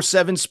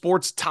 24/7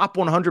 Sports top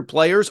 100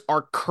 players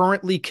are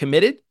currently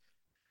committed.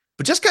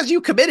 But just because you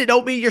committed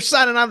don't mean you're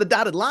signing on the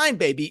dotted line,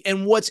 baby.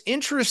 And what's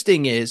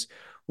interesting is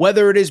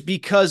whether it is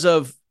because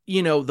of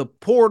the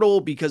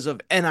portal, because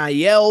of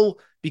NIL,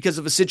 because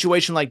of a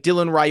situation like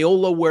Dylan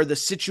Raiola where the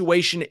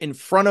situation in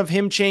front of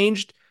him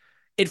changed,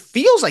 it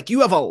feels like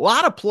you have a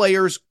lot of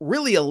players,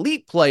 really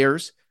elite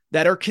players,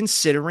 that are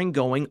considering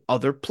going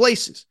other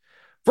places.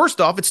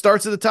 First off, it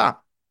starts at the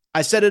top.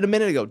 I said it a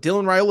minute ago.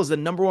 Dylan Raiola is the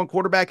number 1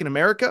 quarterback in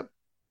America.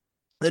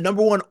 The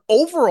number 1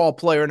 overall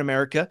player in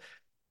America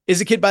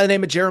is a kid by the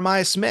name of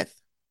Jeremiah Smith,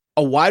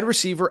 a wide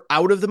receiver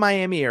out of the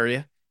Miami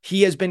area.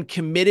 He has been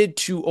committed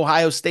to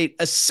Ohio State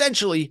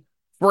essentially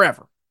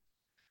forever.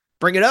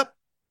 Bring it up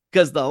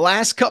because the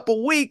last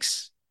couple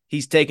weeks,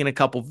 he's taken a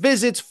couple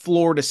visits.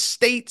 Florida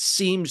State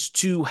seems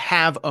to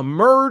have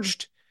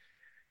emerged,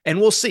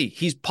 and we'll see.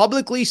 He's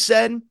publicly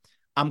said,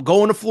 I'm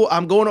going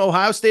to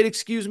Ohio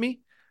State,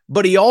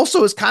 but he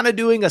also is kind of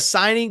doing a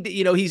signing.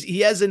 He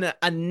has an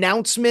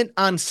announcement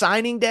on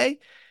signing day.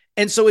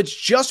 And so it's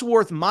just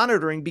worth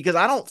monitoring because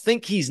I don't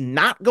think he's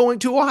not going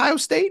to Ohio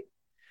State,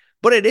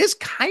 but it is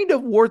kind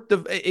of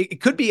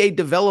it could be a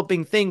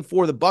developing thing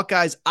for the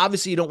Buckeyes.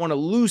 Obviously, you don't want to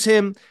lose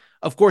him.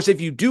 Of course,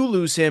 if you do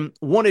lose him,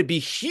 one, it'd be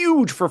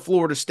huge for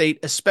Florida State,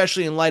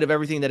 especially in light of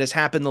everything that has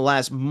happened the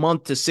last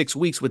month to 6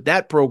 weeks with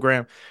that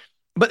program.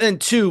 But then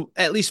two,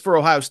 at least for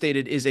Ohio State,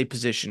 it is a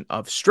position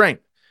of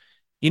strength.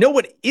 You know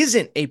what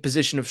isn't a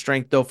position of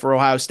strength, though, for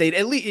Ohio State?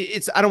 At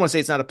least I don't want to say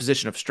it's not a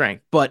position of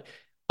strength, but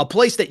a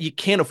place that you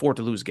can't afford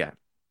to lose again.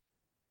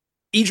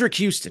 Edric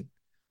Houston,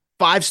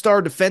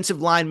 5-star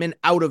defensive lineman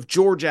out of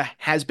Georgia,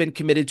 has been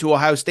committed to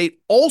Ohio State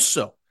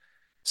also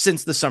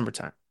since the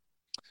summertime.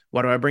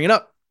 Why do I bring it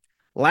up?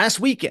 Last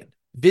weekend,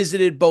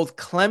 visited both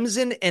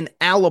Clemson and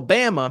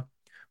Alabama,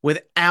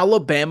 with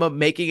Alabama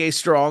making a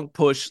strong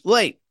push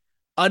late.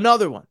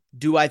 Another one.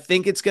 Do I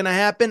think it's going to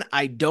happen?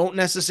 I don't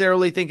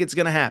necessarily think it's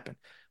going to happen.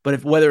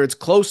 But whether it's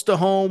close to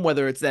home,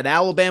 whether it's that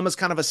Alabama's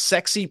kind of a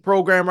sexy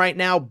program right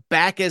now,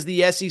 back as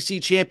the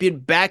SEC champion,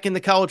 back in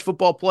the college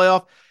football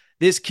playoff,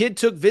 this kid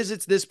took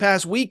visits this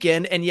past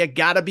weekend, and you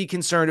got to be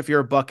concerned if you're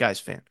a Buckeyes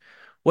fan.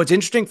 What's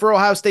interesting for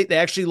Ohio State, they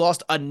actually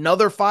lost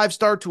another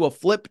 5-star to a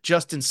flip,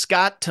 Justin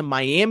Scott, to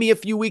Miami a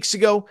few weeks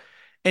ago.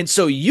 And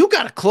so you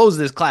got to close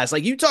this class.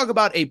 Like, you talk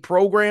about a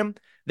program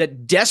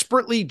that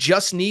desperately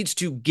just needs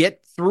to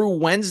get through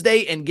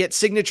Wednesday and get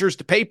signatures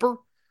to paper.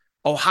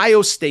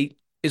 Ohio State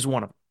is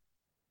one of them.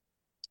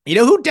 You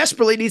know who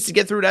desperately needs to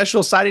get through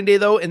National Signing Day,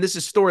 though? And this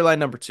is storyline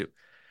number 2.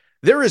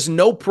 There is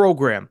no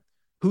program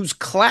whose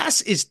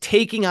class is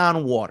taking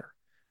on water.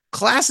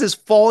 Class is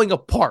falling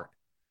apart,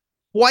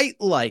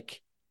 quite like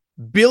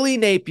Billy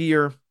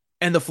Napier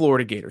and the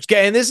Florida Gators.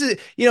 Okay, and this is,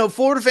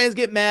 Florida fans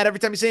get mad every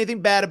time you say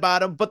anything bad about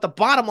them, but the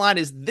bottom line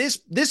is this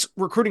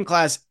recruiting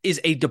class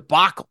is a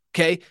debacle,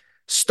 okay?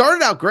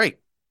 Started out great.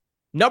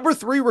 Number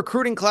 3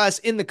 recruiting class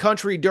in the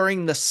country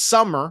during the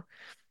summer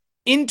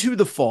into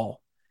the fall.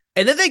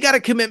 And then they got a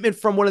commitment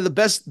from one of the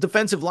best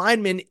defensive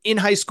linemen in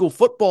high school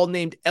football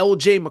named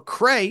L.J.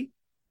 McCray.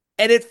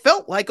 And it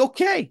felt like,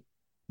 okay,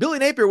 Billy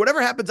Napier,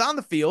 whatever happens on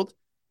the field,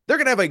 they're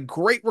going to have a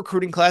great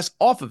recruiting class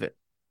off of it.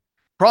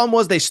 Problem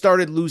was they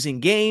started losing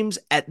games.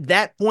 At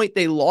that point,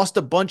 they lost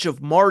a bunch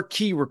of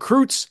marquee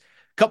recruits.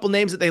 A couple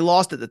names that they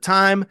lost at the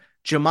time.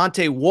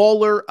 Jamonte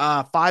Waller,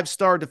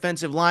 5-star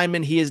defensive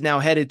lineman. He is now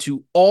headed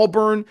to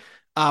Auburn.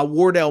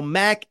 Wardell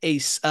Mack, a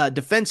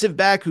defensive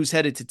back who's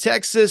headed to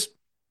Texas.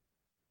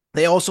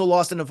 They also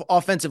lost an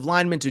offensive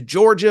lineman to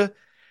Georgia.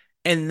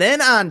 And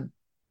then on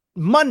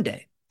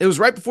Monday, it was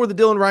right before the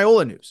Dylan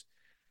Raiola news,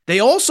 they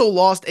also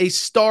lost a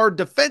star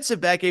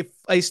defensive back,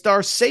 a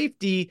star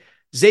safety,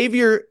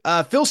 Xavier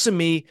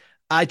Filsaime.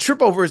 I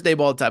trip over his name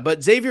all the time,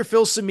 but Xavier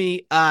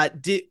Filsaime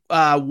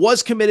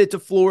was committed to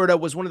Florida,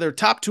 was one of their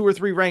top 2 or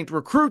 3 ranked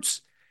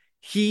recruits.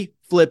 He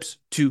flips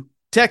to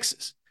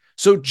Texas.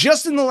 So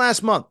just in the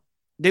last month,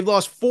 they've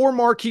lost 4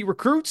 marquee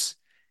recruits,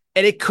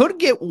 and it could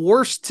get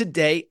worse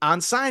today on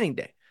signing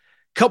day.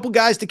 Couple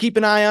guys to keep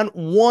an eye on.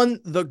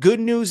 One, the good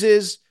news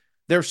is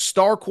their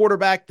star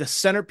quarterback, the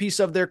centerpiece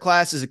of their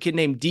class, is a kid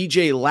named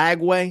DJ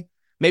Lagway,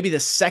 maybe the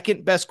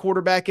second best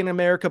quarterback in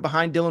America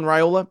behind Dylan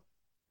Raiola.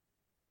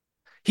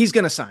 He's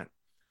going to sign.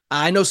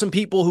 I know some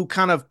people who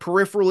kind of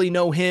peripherally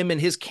know him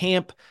and his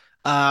camp.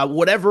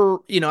 Whatever,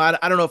 I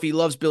don't know if he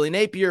loves Billy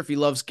Napier, if he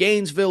loves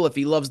Gainesville, if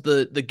he loves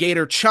the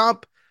Gator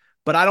Chomp,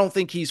 but I don't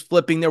think he's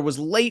flipping. There was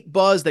late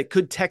buzz that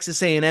could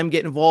Texas A&M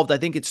get involved. I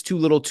think it's too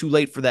little too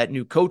late for that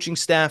new coaching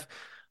staff.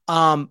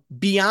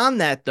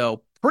 Beyond that,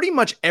 though, pretty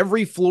much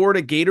every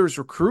Florida Gators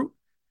recruit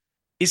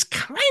is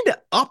kind of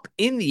up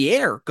in the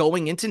air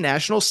going into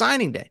National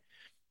Signing Day.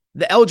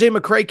 The L.J.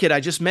 McCray kid I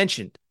just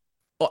mentioned,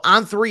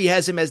 on 3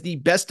 has him as the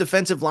best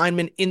defensive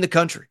lineman in the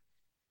country.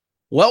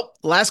 Well,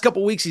 last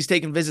couple weeks, he's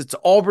taken visits to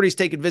Auburn. He's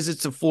taken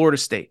visits to Florida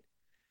State.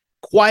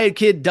 Quiet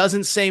kid,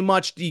 doesn't say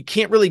much. You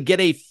can't really get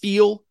a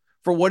feel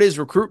for what his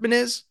recruitment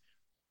is.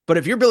 But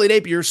if you're Billy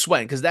Napier, you're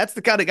sweating, because that's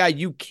the kind of guy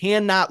you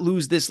cannot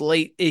lose this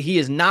late. He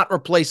is not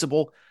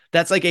replaceable.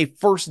 That's like a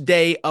first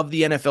day of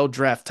the NFL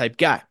draft type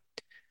guy.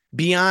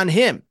 Beyond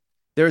him,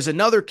 there's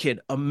another kid,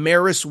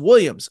 Amaris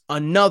Williams,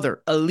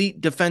 another elite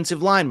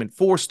defensive lineman,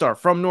 4-star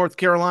from North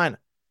Carolina.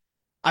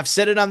 I've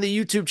said it on the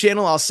YouTube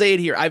channel. I'll say it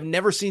here. I've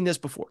never seen this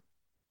before.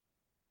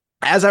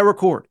 As I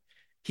record,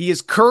 he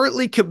is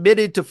currently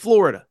committed to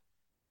Florida.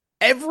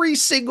 Every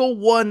single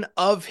one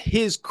of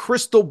his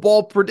crystal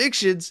ball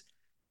predictions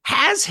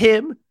has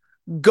him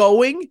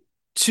going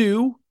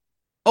to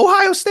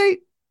Ohio State.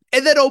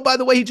 And then, oh, by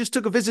the way, he just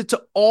took a visit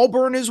to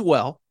Auburn as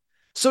well.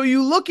 So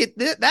you look at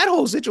that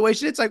whole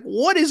situation, it's like,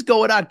 what is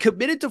going on?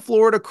 Committed to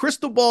Florida,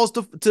 crystal balls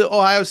to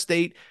Ohio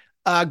State,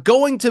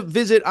 going to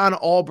visit on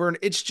Auburn.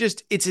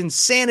 It's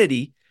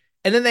insanity.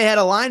 And then they had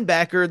a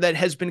linebacker that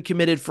has been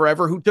committed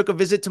forever who took a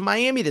visit to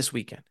Miami this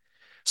weekend.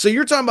 So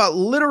you're talking about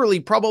literally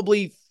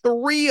probably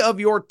 3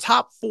 of your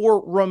top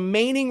 4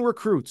 remaining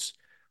recruits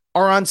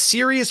are on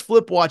serious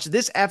flip watch.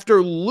 This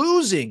after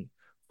losing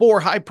 4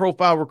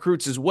 high-profile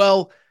recruits as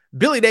well.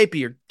 Billy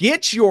Napier,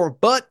 get your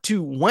butt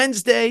to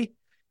Wednesday.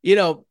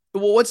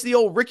 Well, what's the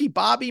old Ricky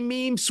Bobby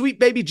meme? Sweet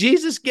baby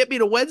Jesus, get me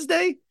to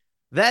Wednesday.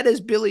 That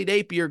is Billy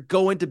Napier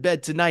going to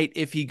bed tonight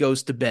if he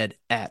goes to bed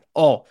at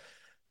all.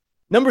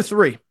 Number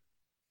 3,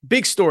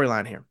 big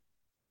storyline here.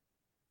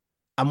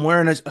 I'm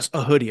wearing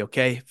a hoodie,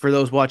 okay, for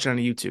those watching on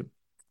YouTube.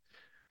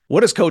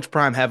 What does Coach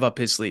Prime have up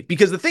his sleeve?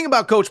 Because the thing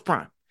about Coach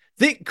Prime,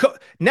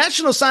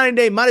 National Signing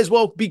Day might as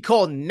well be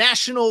called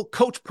National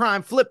Coach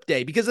Prime Flip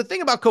Day. Because the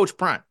thing about Coach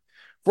Prime,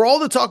 for all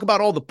the talk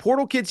about all the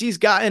portal kids he's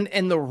gotten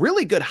and the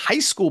really good high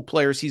school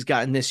players he's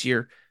gotten this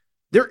year,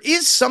 there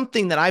is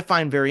something that I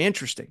find very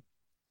interesting.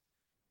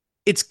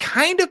 It's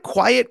kind of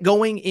quiet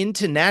going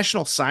into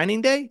National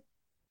Signing Day,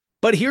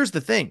 but here's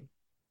the thing.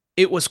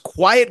 It was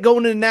quiet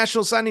going into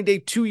National Signing Day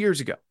 2 years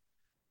ago.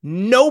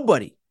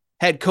 Nobody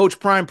had Coach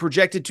Prime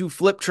projected to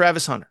flip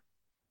Travis Hunter.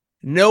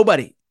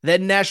 Nobody.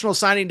 Then National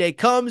Signing Day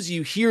comes,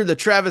 you hear the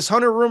Travis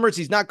Hunter rumors.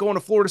 He's not going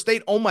to Florida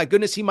State. Oh my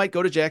goodness, he might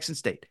go to Jackson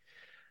State.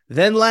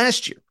 Then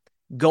last year,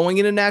 going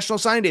into National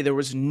Signing Day, there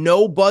was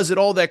no buzz at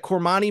all that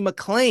Cormani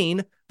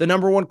McClain, the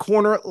number 1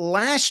 corner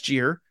last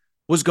year,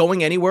 was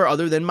going anywhere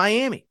other than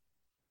Miami.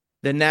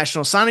 Then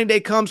National Signing Day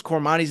comes,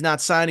 Cormani's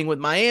not signing with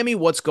Miami.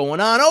 What's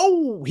going on?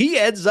 Oh, he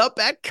ends up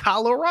at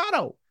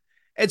Colorado.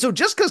 And so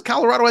just because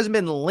Colorado hasn't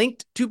been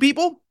linked to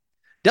people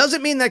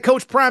doesn't mean that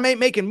Coach Prime ain't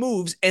making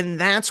moves, and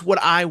that's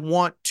what I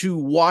want to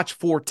watch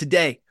for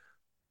today.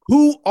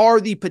 Who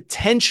are the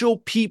potential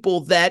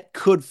people that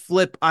could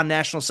flip on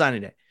National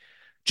Signing Day?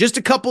 Just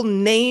a couple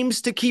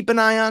names to keep an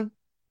eye on.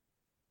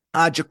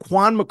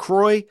 Jaquan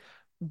McCroy,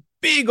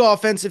 big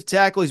offensive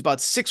tackle. He's about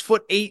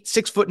 6'8",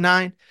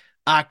 6'9",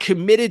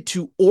 committed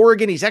to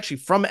Oregon. He's actually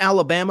from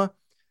Alabama.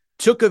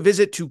 Took a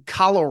visit to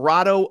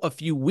Colorado a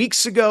few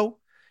weeks ago.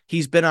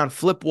 He's been on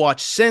Flip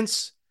Watch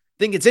since.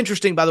 I think it's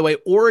interesting, by the way,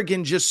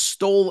 Oregon just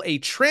stole a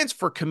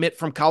transfer commit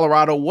from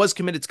Colorado, was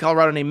committed to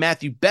Colorado named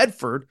Matthew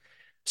Bedford.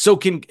 So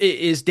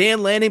is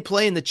Dan Lanning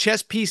playing the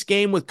chess piece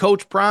game with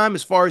Coach Prime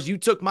as far as you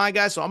took my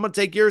guy? So I'm going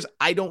to take yours.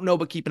 I don't know,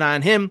 but keep an eye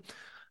on him.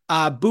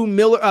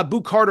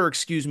 Boo Carter, a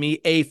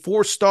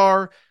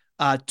 4-star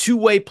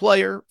two-way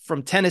player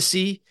from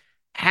Tennessee,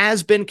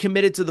 has been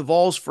committed to the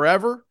Vols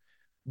forever,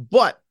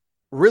 but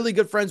really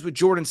good friends with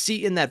Jordan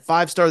Seaton, that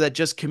 5-star that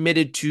just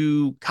committed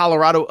to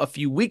Colorado a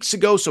few weeks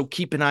ago. So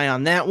keep an eye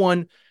on that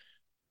one.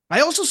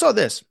 I also saw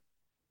this.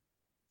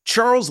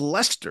 Charles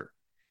Lester,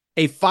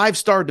 a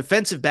 5-star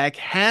defensive back,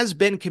 has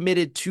been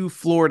committed to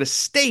Florida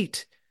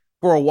State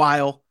for a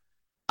while.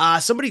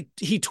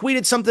 He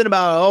tweeted something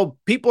about,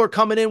 people are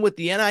coming in with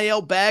the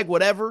NIL bag,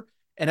 whatever.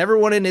 And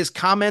everyone in his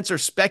comments are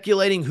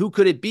speculating, who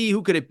could it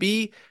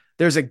be?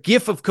 There's a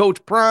GIF of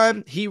Coach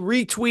Prime. He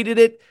retweeted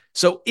it.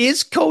 So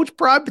is Coach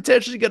Prime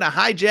potentially going to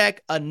hijack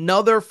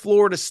another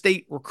Florida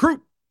State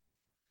recruit?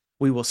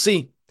 We will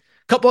see.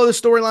 A couple other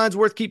storylines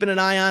worth keeping an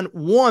eye on.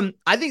 One,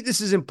 I think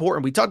this is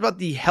important. We talked about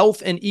the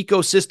health and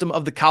ecosystem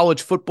of the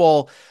college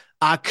football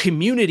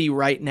community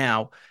right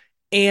now.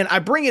 And I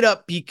bring it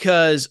up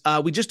because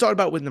we just talked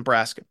about it with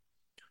Nebraska.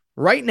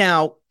 Right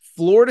now,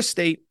 Florida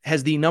State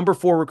has the number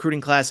 4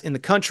 recruiting class in the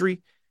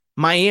country.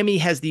 Miami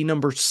has the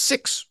number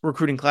 6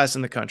 recruiting class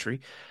in the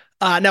country.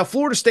 Now,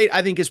 Florida State,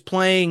 I think, is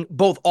playing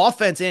both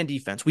offense and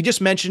defense. We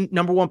just mentioned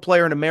number 1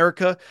 player in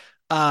America,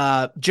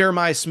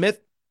 Jeremiah Smith,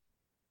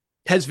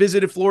 has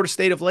visited Florida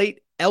State of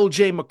late.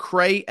 LJ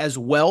McCray as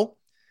well.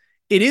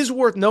 It is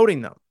worth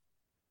noting, though,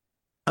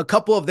 a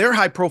couple of their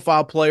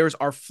high-profile players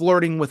are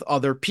flirting with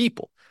other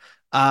people.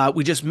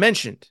 We just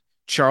mentioned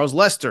Charles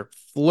Lester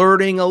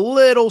flirting a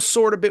little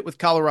sort of bit with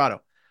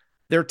Colorado.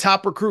 Their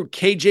top recruit,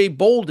 KJ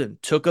Bolden,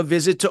 took a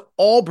visit to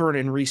Auburn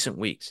in recent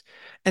weeks.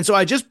 And so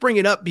I just bring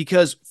it up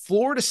because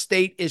Florida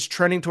State is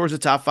trending towards a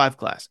top 5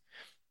 class.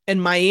 And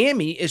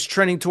Miami is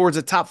trending towards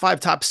a top 5,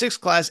 top 6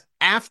 class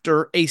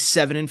after a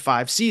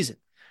 7-5 season.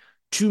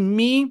 To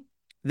me,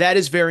 that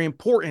is very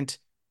important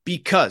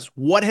because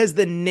what has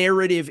the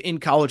narrative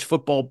in college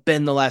football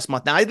been the last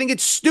month? Now, I think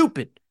it's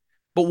stupid,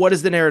 but what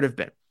has the narrative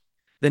been?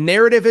 The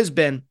narrative has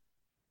been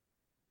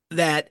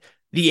that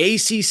the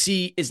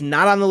ACC is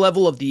not on the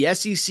level of the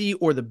SEC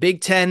or the Big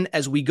Ten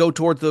as we go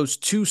towards those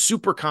 2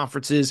 super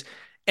conferences,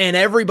 and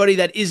everybody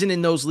that isn't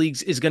in those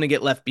leagues is going to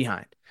get left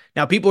behind.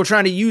 Now, people are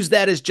trying to use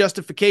that as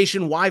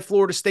justification why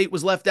Florida State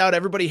was left out.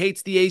 Everybody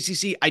hates the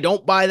ACC. I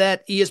don't buy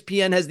that.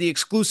 ESPN has the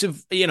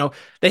exclusive,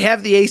 they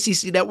have the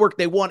ACC network.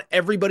 They want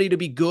everybody to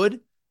be good.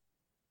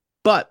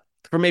 But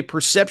from a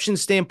perception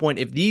standpoint,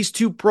 if these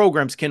 2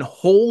 programs can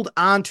hold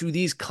on to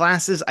these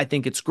classes, I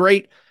think it's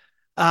great.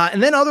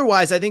 And then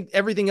otherwise, I think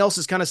everything else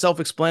is kind of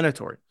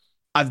self-explanatory.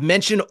 I've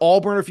mentioned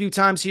Auburn a few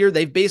times here.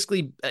 They've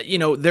basically,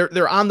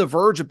 they're on the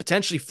verge of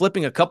potentially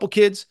flipping a couple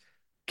kids.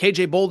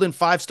 KJ Bolden,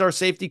 5-star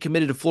safety,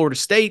 committed to Florida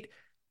State.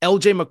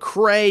 LJ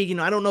McCray,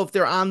 I don't know if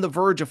they're on the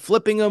verge of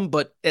flipping them,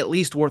 but at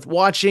least worth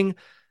watching.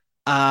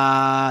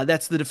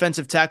 That's the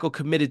defensive tackle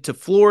committed to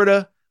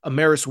Florida.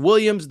 Amaris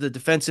Williams, the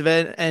defensive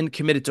end,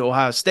 committed to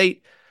Ohio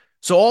State.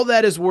 So all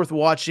that is worth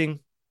watching.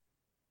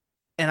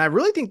 And I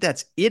really think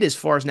that's it as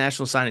far as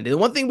National Signing Day. The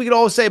one thing we could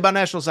always say about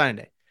National Signing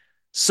Day,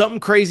 something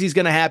crazy is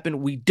going to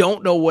happen. We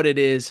don't know what it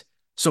is,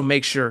 so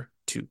make sure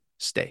to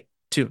stay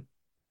tuned.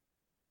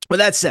 With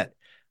that said,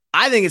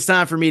 I think it's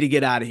time for me to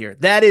get out of here.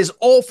 That is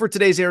all for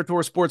today's Aaron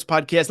Torres Sports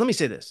Podcast. Let me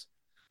say this.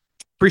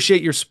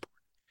 Appreciate your support.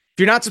 If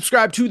you're not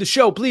subscribed to the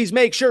show, please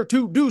make sure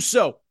to do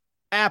so.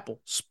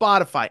 Apple,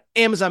 Spotify,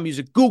 Amazon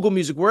Music, Google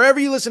Music, wherever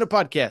you listen to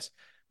podcasts,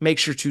 make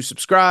sure to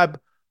subscribe.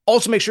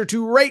 Also, make sure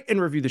to rate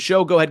and review the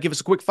show. Go ahead, give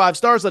us a quick 5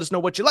 stars. Let us know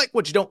what you like,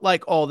 what you don't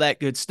like, all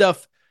that good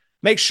stuff.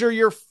 Make sure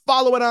you're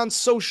following on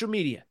social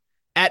media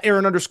at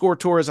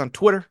Aaron_Torres on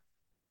Twitter,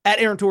 at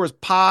Aaron Torres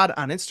Pod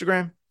on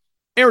Instagram,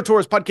 Aaron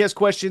Torres Podcast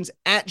Questions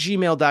at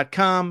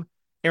gmail.com,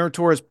 Aaron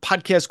Torres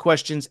Podcast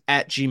Questions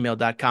at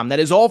gmail.com. That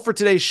is all for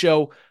today's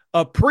show.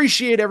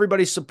 Appreciate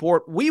everybody's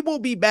support. We will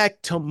be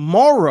back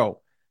tomorrow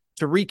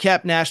to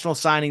recap National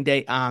Signing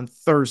Day on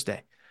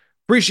Thursday.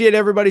 Appreciate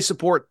everybody's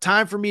support.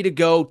 Time for me to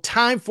go.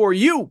 Time for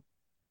you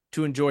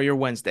to enjoy your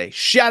Wednesday.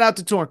 Shout out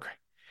to Tornkray.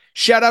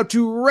 Shout out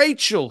to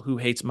Rachel, who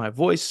hates my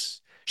voice.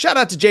 Shout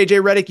out to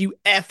JJ Reddick, you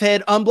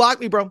F-head.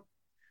 Unblock me, bro.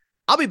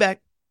 I'll be back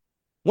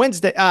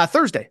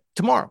Thursday,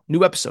 tomorrow.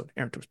 New episode,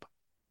 Aaron Torres.